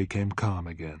water became calm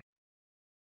again.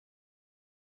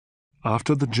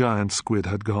 After the giant squid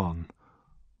had gone,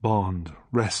 Bond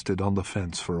rested on the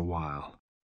fence for a while.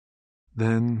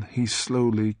 Then he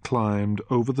slowly climbed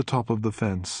over the top of the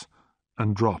fence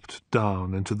and dropped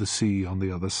down into the sea on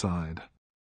the other side.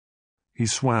 He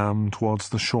swam towards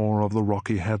the shore of the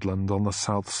rocky headland on the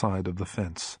south side of the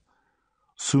fence.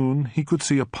 Soon he could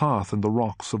see a path in the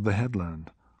rocks of the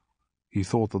headland. He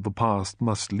thought that the path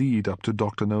must lead up to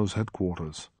Dr. No's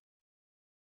headquarters.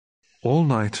 All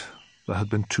night there had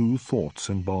been two thoughts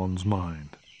in Bond's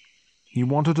mind. He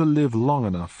wanted to live long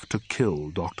enough to kill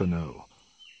Dr. No,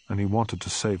 and he wanted to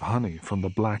save Honey from the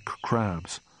black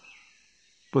crabs.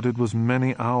 But it was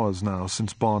many hours now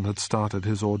since Bond had started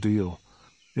his ordeal.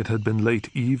 It had been late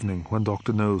evening when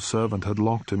Dr. No's servant had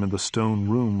locked him in the stone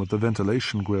room with the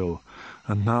ventilation grill,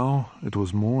 and now it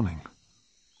was morning.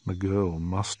 The girl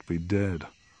must be dead.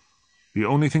 The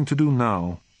only thing to do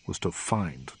now was to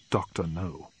find Dr.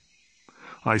 No.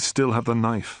 "I still have the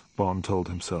knife," Bond told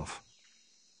himself.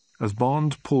 As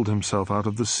Bond pulled himself out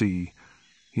of the sea,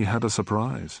 he had a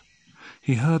surprise.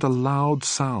 He heard a loud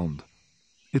sound.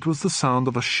 It was the sound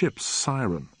of a ship's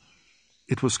siren.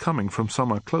 It was coming from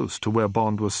somewhere close to where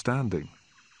Bond was standing.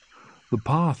 The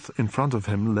path in front of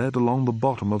him led along the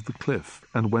bottom of the cliff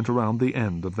and went around the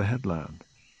end of the headland.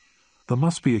 There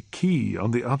must be a quay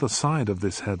on the other side of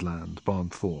this headland,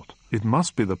 Bond thought. It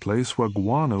must be the place where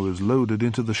guano is loaded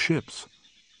into the ships.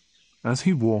 As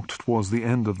he walked towards the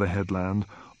end of the headland,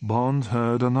 Bond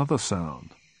heard another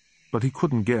sound, but he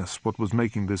couldn't guess what was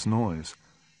making this noise.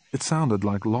 It sounded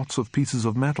like lots of pieces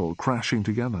of metal crashing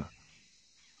together.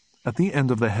 At the end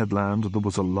of the headland there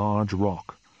was a large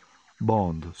rock.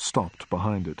 Bond stopped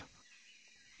behind it.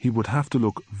 He would have to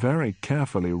look very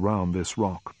carefully round this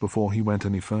rock before he went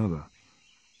any further.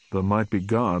 There might be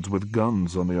guards with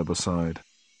guns on the other side.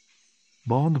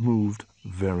 Bond moved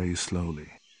very slowly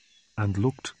and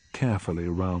looked carefully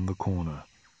round the corner.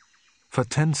 For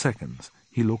 10 seconds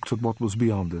he looked at what was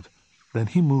beyond it, then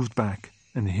he moved back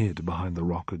and hid behind the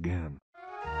rock again.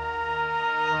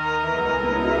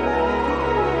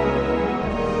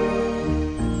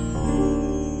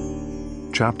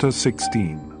 Chapter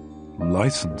 16.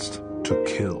 Licensed to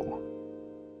Kill.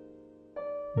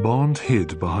 Bond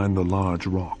hid behind the large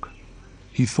rock.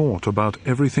 He thought about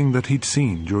everything that he'd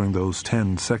seen during those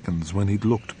 10 seconds when he'd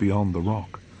looked beyond the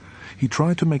rock. He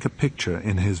tried to make a picture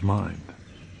in his mind.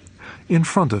 In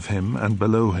front of him and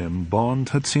below him, Bond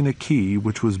had seen a quay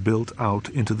which was built out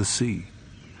into the sea.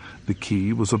 The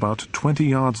quay was about 20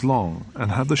 yards long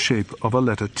and had the shape of a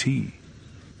letter T.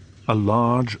 A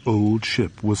large old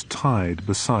ship was tied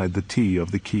beside the T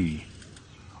of the quay.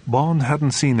 Bond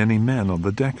hadn't seen any men on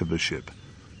the deck of the ship.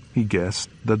 He guessed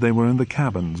that they were in the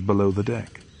cabins below the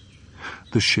deck.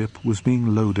 The ship was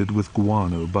being loaded with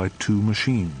guano by 2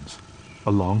 machines,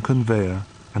 a long conveyor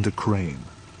and a crane.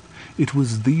 It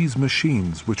was these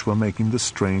machines which were making the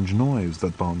strange noise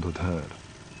that Bond had heard.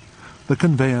 The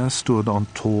conveyor stood on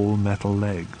tall metal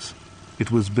legs. It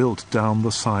was built down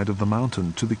the side of the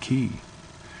mountain to the quay.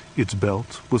 Its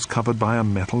belt was covered by a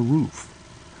metal roof.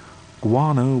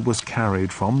 Guano was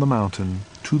carried from the mountain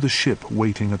to the ship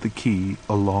waiting at the quay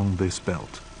along this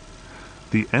belt.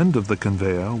 The end of the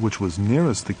conveyor, which was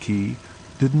nearest the quay,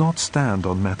 did not stand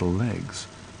on metal legs.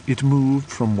 It moved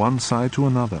from one side to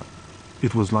another.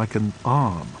 It was like an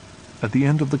arm. At the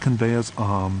end of the conveyor's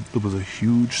arm there was a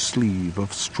huge sleeve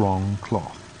of strong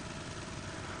cloth.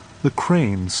 The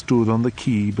crane stood on the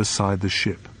quay beside the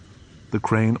ship. The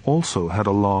crane also had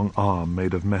a long arm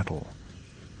made of metal.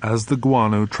 As the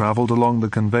guano traveled along the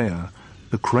conveyor,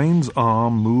 the crane's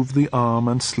arm moved the arm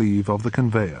and sleeve of the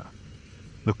conveyor.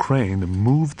 The crane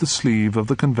moved the sleeve of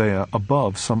the conveyor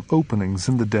above some openings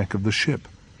in the deck of the ship.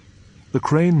 The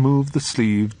crane moved the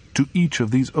sleeve to each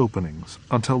of these openings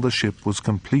until the ship was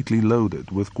completely loaded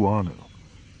with guano.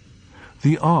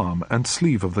 The arm and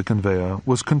sleeve of the conveyor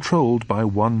was controlled by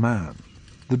one man,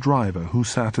 the driver who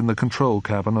sat in the control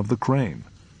cabin of the crane.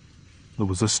 There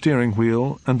was a steering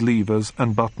wheel and levers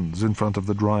and buttons in front of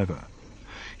the driver.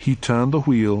 He turned the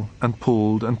wheel and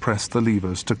pulled and pressed the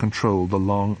levers to control the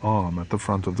long arm at the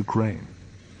front of the crane.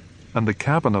 And the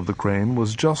cabin of the crane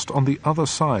was just on the other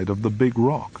side of the big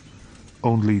rock,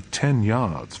 only 10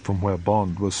 yards from where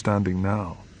Bond was standing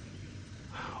now.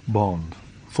 Bond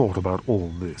thought about all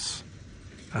this,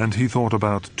 and he thought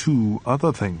about 2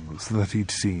 other things that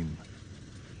he'd seen.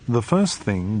 The first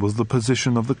thing was the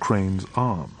position of the crane's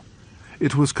arm.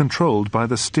 It was controlled by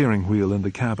the steering wheel in the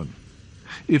cabin.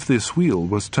 If this wheel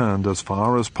was turned as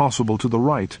far as possible to the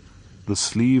right, the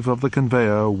sleeve of the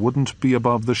conveyor wouldn't be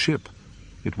above the ship.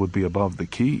 It would be above the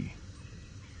quay.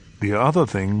 The other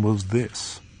thing was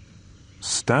this.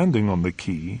 Standing on the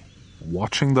quay,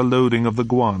 watching the loading of the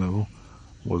guano,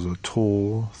 was a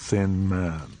tall, thin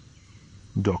man.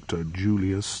 Dr.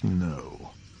 Julius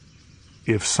No.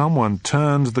 If someone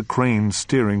turned the crane's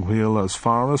steering wheel as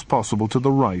far as possible to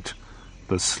the right,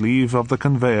 the sleeve of the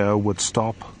conveyor would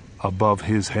stop above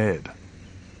his head.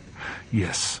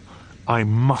 Yes, I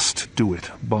must do it,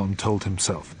 Bond told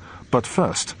himself. But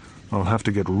first, I'll have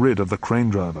to get rid of the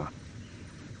crane driver.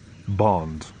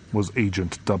 Bond was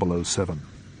Agent 007.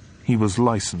 He was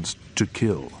licensed to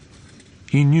kill.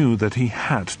 He knew that he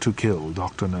had to kill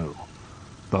Dr. No.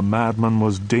 The madman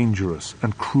was dangerous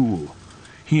and cruel.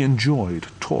 He enjoyed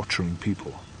torturing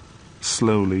people.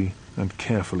 Slowly and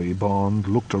carefully, Bond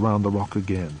looked around the rock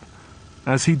again.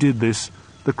 As he did this,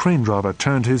 the crane driver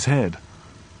turned his head.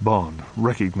 Bond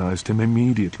recognized him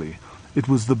immediately. It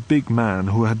was the big man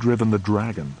who had driven the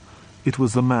dragon. It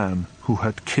was the man who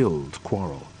had killed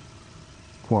Quarrel.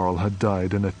 Quarrel had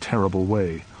died in a terrible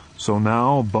way, so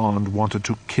now Bond wanted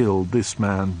to kill this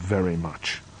man very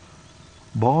much.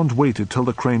 Bond waited till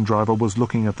the crane driver was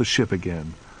looking at the ship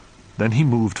again. Then he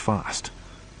moved fast.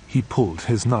 He pulled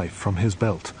his knife from his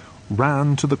belt,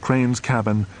 ran to the crane's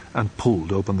cabin, and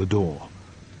pulled open the door.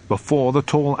 Before the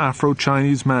tall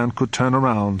Afro-Chinese man could turn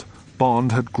around,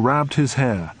 Bond had grabbed his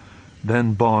hair.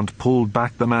 Then Bond pulled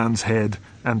back the man's head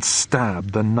and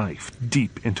stabbed the knife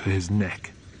deep into his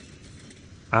neck.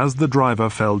 As the driver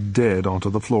fell dead onto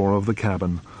the floor of the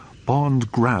cabin,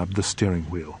 Bond grabbed the steering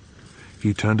wheel.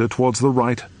 He turned it towards the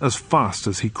right as fast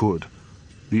as he could.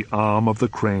 The arm of the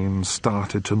crane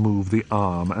started to move the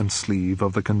arm and sleeve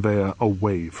of the conveyor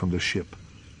away from the ship.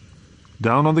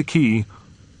 Down on the quay,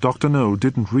 Dr. No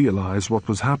didn't realize what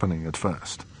was happening at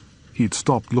first. He'd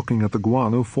stopped looking at the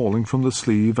guano falling from the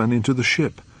sleeve and into the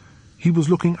ship. He was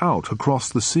looking out across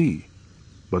the sea.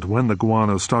 But when the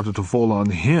guano started to fall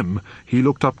on him, he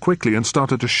looked up quickly and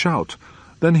started to shout.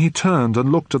 Then he turned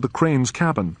and looked at the crane's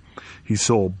cabin. He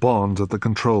saw Bond at the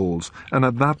controls, and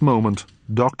at that moment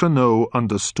Dr. No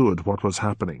understood what was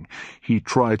happening. He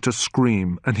tried to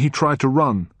scream, and he tried to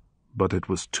run, but it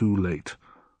was too late.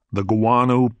 The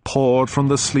guano poured from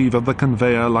the sleeve of the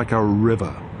conveyor like a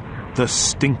river. The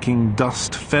stinking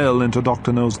dust fell into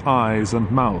Dr. No's eyes and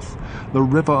mouth. The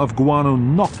river of guano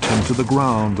knocked him to the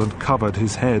ground and covered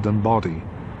his head and body.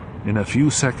 In a few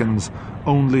seconds,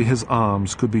 only his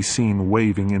arms could be seen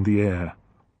waving in the air.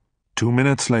 2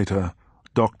 minutes later,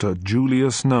 Dr.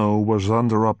 Julius No was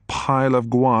under a pile of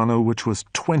guano which was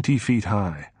 20 feet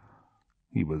high.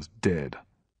 He was dead,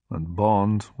 and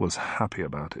Bond was happy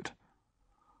about it.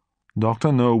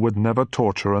 Dr. No would never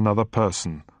torture another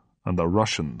person, and the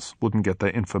Russians wouldn't get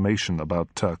their information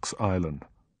about Turk's Island.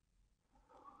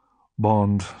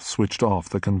 Bond switched off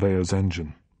the conveyor's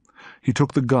engine. He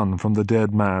took the gun from the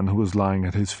dead man who was lying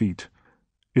at his feet.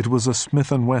 It was a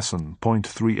Smith & Wesson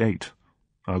 .38,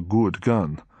 a good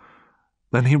gun.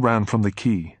 Then he ran from the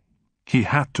quay. He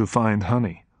had to find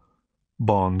Honey.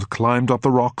 Bond climbed up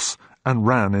the rocks and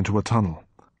ran into a tunnel.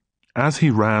 As he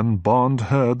ran, Bond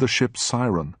heard the ship's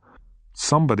siren.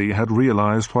 Somebody had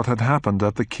realized what had happened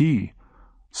at the quay.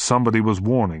 Somebody was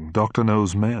warning Dr.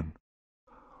 No's men.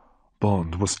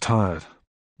 Bond was tired.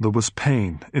 There was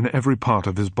pain in every part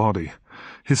of his body.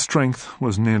 His strength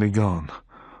was nearly gone,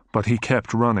 but he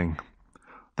kept running.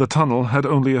 The tunnel had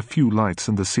only a few lights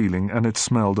in the ceiling, and it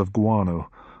smelled of guano.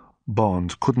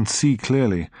 Bond couldn't see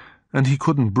clearly, and he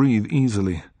couldn't breathe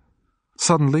easily.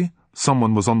 Suddenly,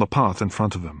 someone was on the path in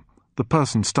front of him. The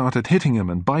person started hitting him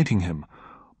and biting him.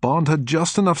 Bond had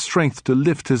just enough strength to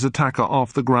lift his attacker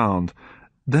off the ground.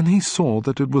 Then he saw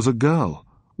that it was a girl,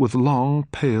 with long,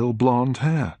 pale blonde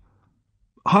hair.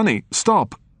 "Honey,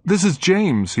 stop! This is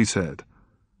James," he said.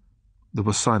 There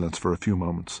was silence for a few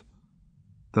moments.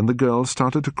 Then the girl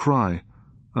started to cry,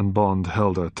 and Bond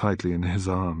held her tightly in his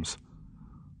arms.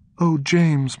 "Oh,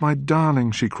 James, my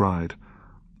darling," she cried.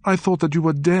 "I thought that you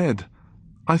were dead.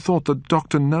 I thought that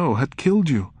Dr. No had killed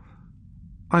you.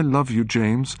 I love you,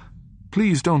 James.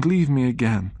 Please don't leave me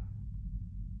again."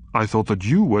 "I thought that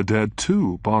you were dead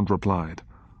too," Bond replied.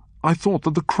 "I thought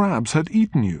that the crabs had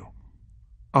eaten you."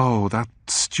 "Oh, that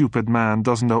stupid man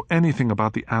doesn't know anything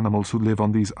about the animals who live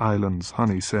on these islands,"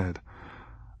 Honey said.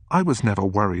 "I was never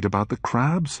worried about the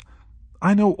crabs.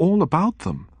 I know all about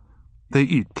them. They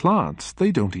eat plants,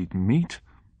 they don't eat meat,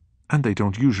 and they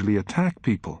don't usually attack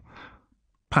people.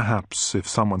 Perhaps if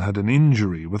someone had an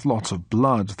injury with lots of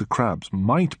blood, the crabs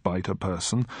might bite a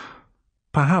person.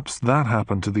 Perhaps that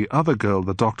happened to the other girl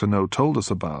that Dr. No told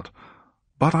us about.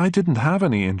 But I didn't have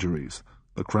any injuries.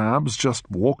 The crabs just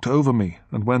walked over me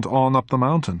and went on up the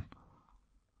mountain."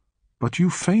 "But you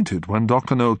fainted when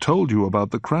Dr. No told you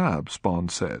about the crabs,"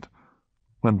 Bond said.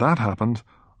 "When that happened,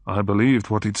 I believed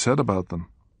what he'd said about them."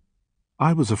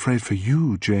 "I was afraid for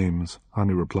you, James,"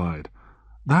 Honey replied.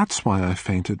 "That's why I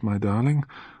fainted, my darling.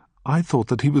 I thought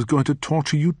that he was going to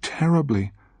torture you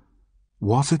terribly.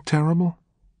 Was it terrible?"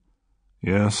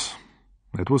 "Yes,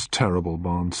 it was terrible,"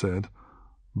 Bond said.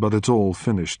 "But it's all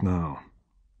finished now.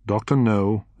 Dr.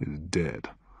 No is dead.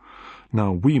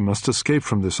 Now we must escape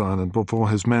from this island before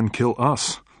his men kill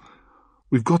us.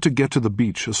 We've got to get to the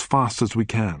beach as fast as we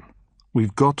can.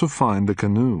 We've got to find the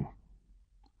canoe."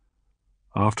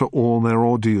 After all their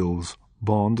ordeals,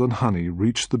 Bond and Honey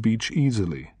reached the beach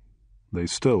easily. They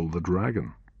stole the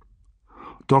dragon.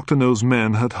 Dr. No's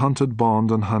men had hunted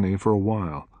Bond and Honey for a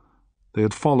while. They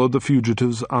had followed the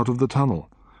fugitives out of the tunnel.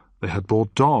 They had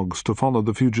brought dogs to follow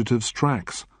the fugitives'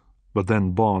 tracks. But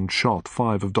then Bond shot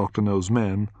 5 of Dr. No's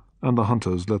men, and the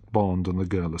hunters let Bond and the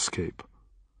girl escape.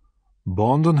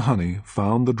 Bond and Honey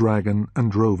found the dragon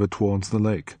and drove it towards the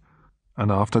lake,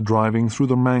 and after driving through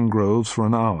the mangroves for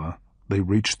an hour, they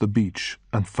reached the beach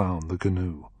and found the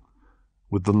canoe.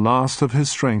 With the last of his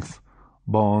strength,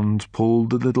 Bond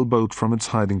pulled the little boat from its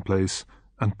hiding place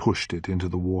and pushed it into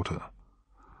the water.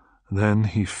 Then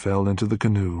he fell into the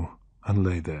canoe and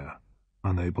lay there,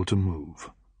 unable to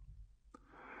move.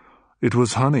 It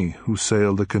was Honey who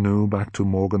sailed the canoe back to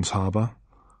Morgan's Harbor.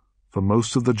 For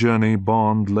most of the journey,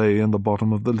 Bond lay in the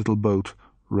bottom of the little boat,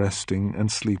 resting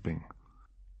and sleeping.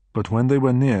 But when they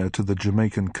were near to the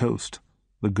Jamaican coast,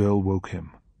 the girl woke him.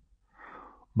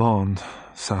 Bond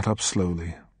sat up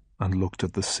slowly and looked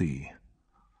at the sea.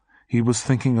 He was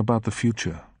thinking about the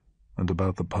future and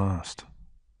about the past.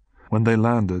 When they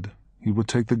landed, he would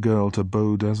take the girl to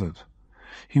Bow Desert.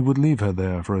 He would leave her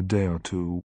there for a day or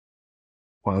two.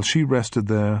 While she rested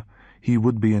there, he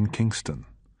would be in Kingston.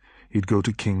 He'd go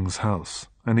to King's house,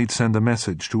 and he'd send a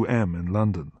message to M in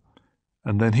London.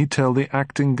 And then he'd tell the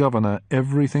acting governor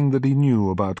everything that he knew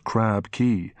about Crab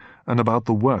Key and about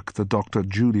the work that Dr.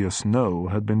 Julius No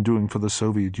had been doing for the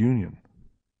Soviet Union.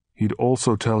 He'd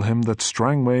also tell him that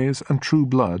Strangways and True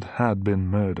Blood had been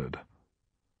murdered.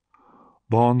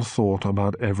 Bond thought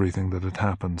about everything that had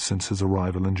happened since his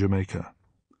arrival in Jamaica.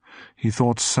 He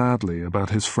thought sadly about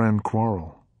his friend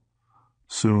Quarrel.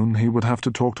 Soon he would have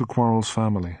to talk to Quarrel's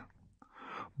family.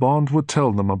 Bond would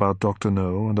tell them about Dr.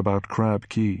 No and about Crab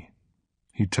Key.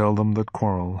 He'd tell them that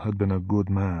Quarrel had been a good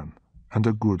man and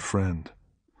a good friend.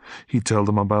 He'd tell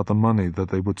them about the money that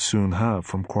they would soon have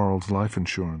from Quarrel's life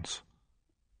insurance.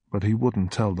 But he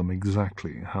wouldn't tell them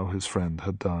exactly how his friend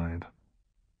had died.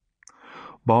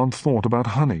 Bond thought about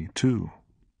Honey, too.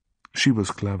 She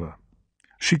was clever.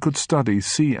 She could study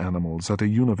sea animals at a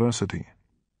university.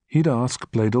 He'd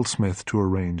ask Bladel Smith to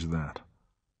arrange that.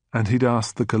 And he'd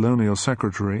ask the colonial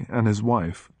secretary and his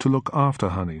wife to look after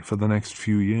Honey for the next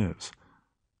few years.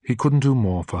 He couldn't do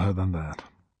more for her than that.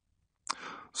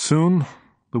 Soon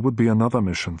there would be another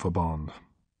mission for Bond.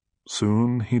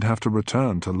 Soon he'd have to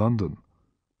return to London.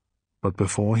 But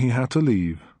before he had to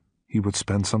leave, he would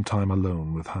spend some time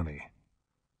alone with Honey.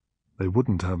 They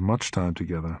wouldn't have much time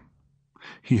together.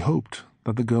 He hoped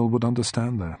that the girl would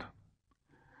understand that.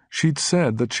 She'd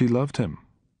said that she loved him,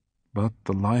 but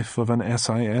the life of an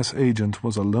SIS agent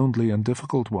was a lonely and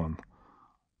difficult one.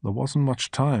 There wasn't much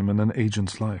time in an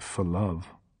agent's life for love.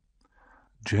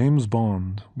 James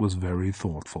Bond was very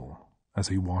thoughtful as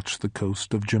he watched the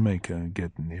coast of Jamaica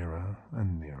get nearer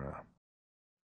and nearer.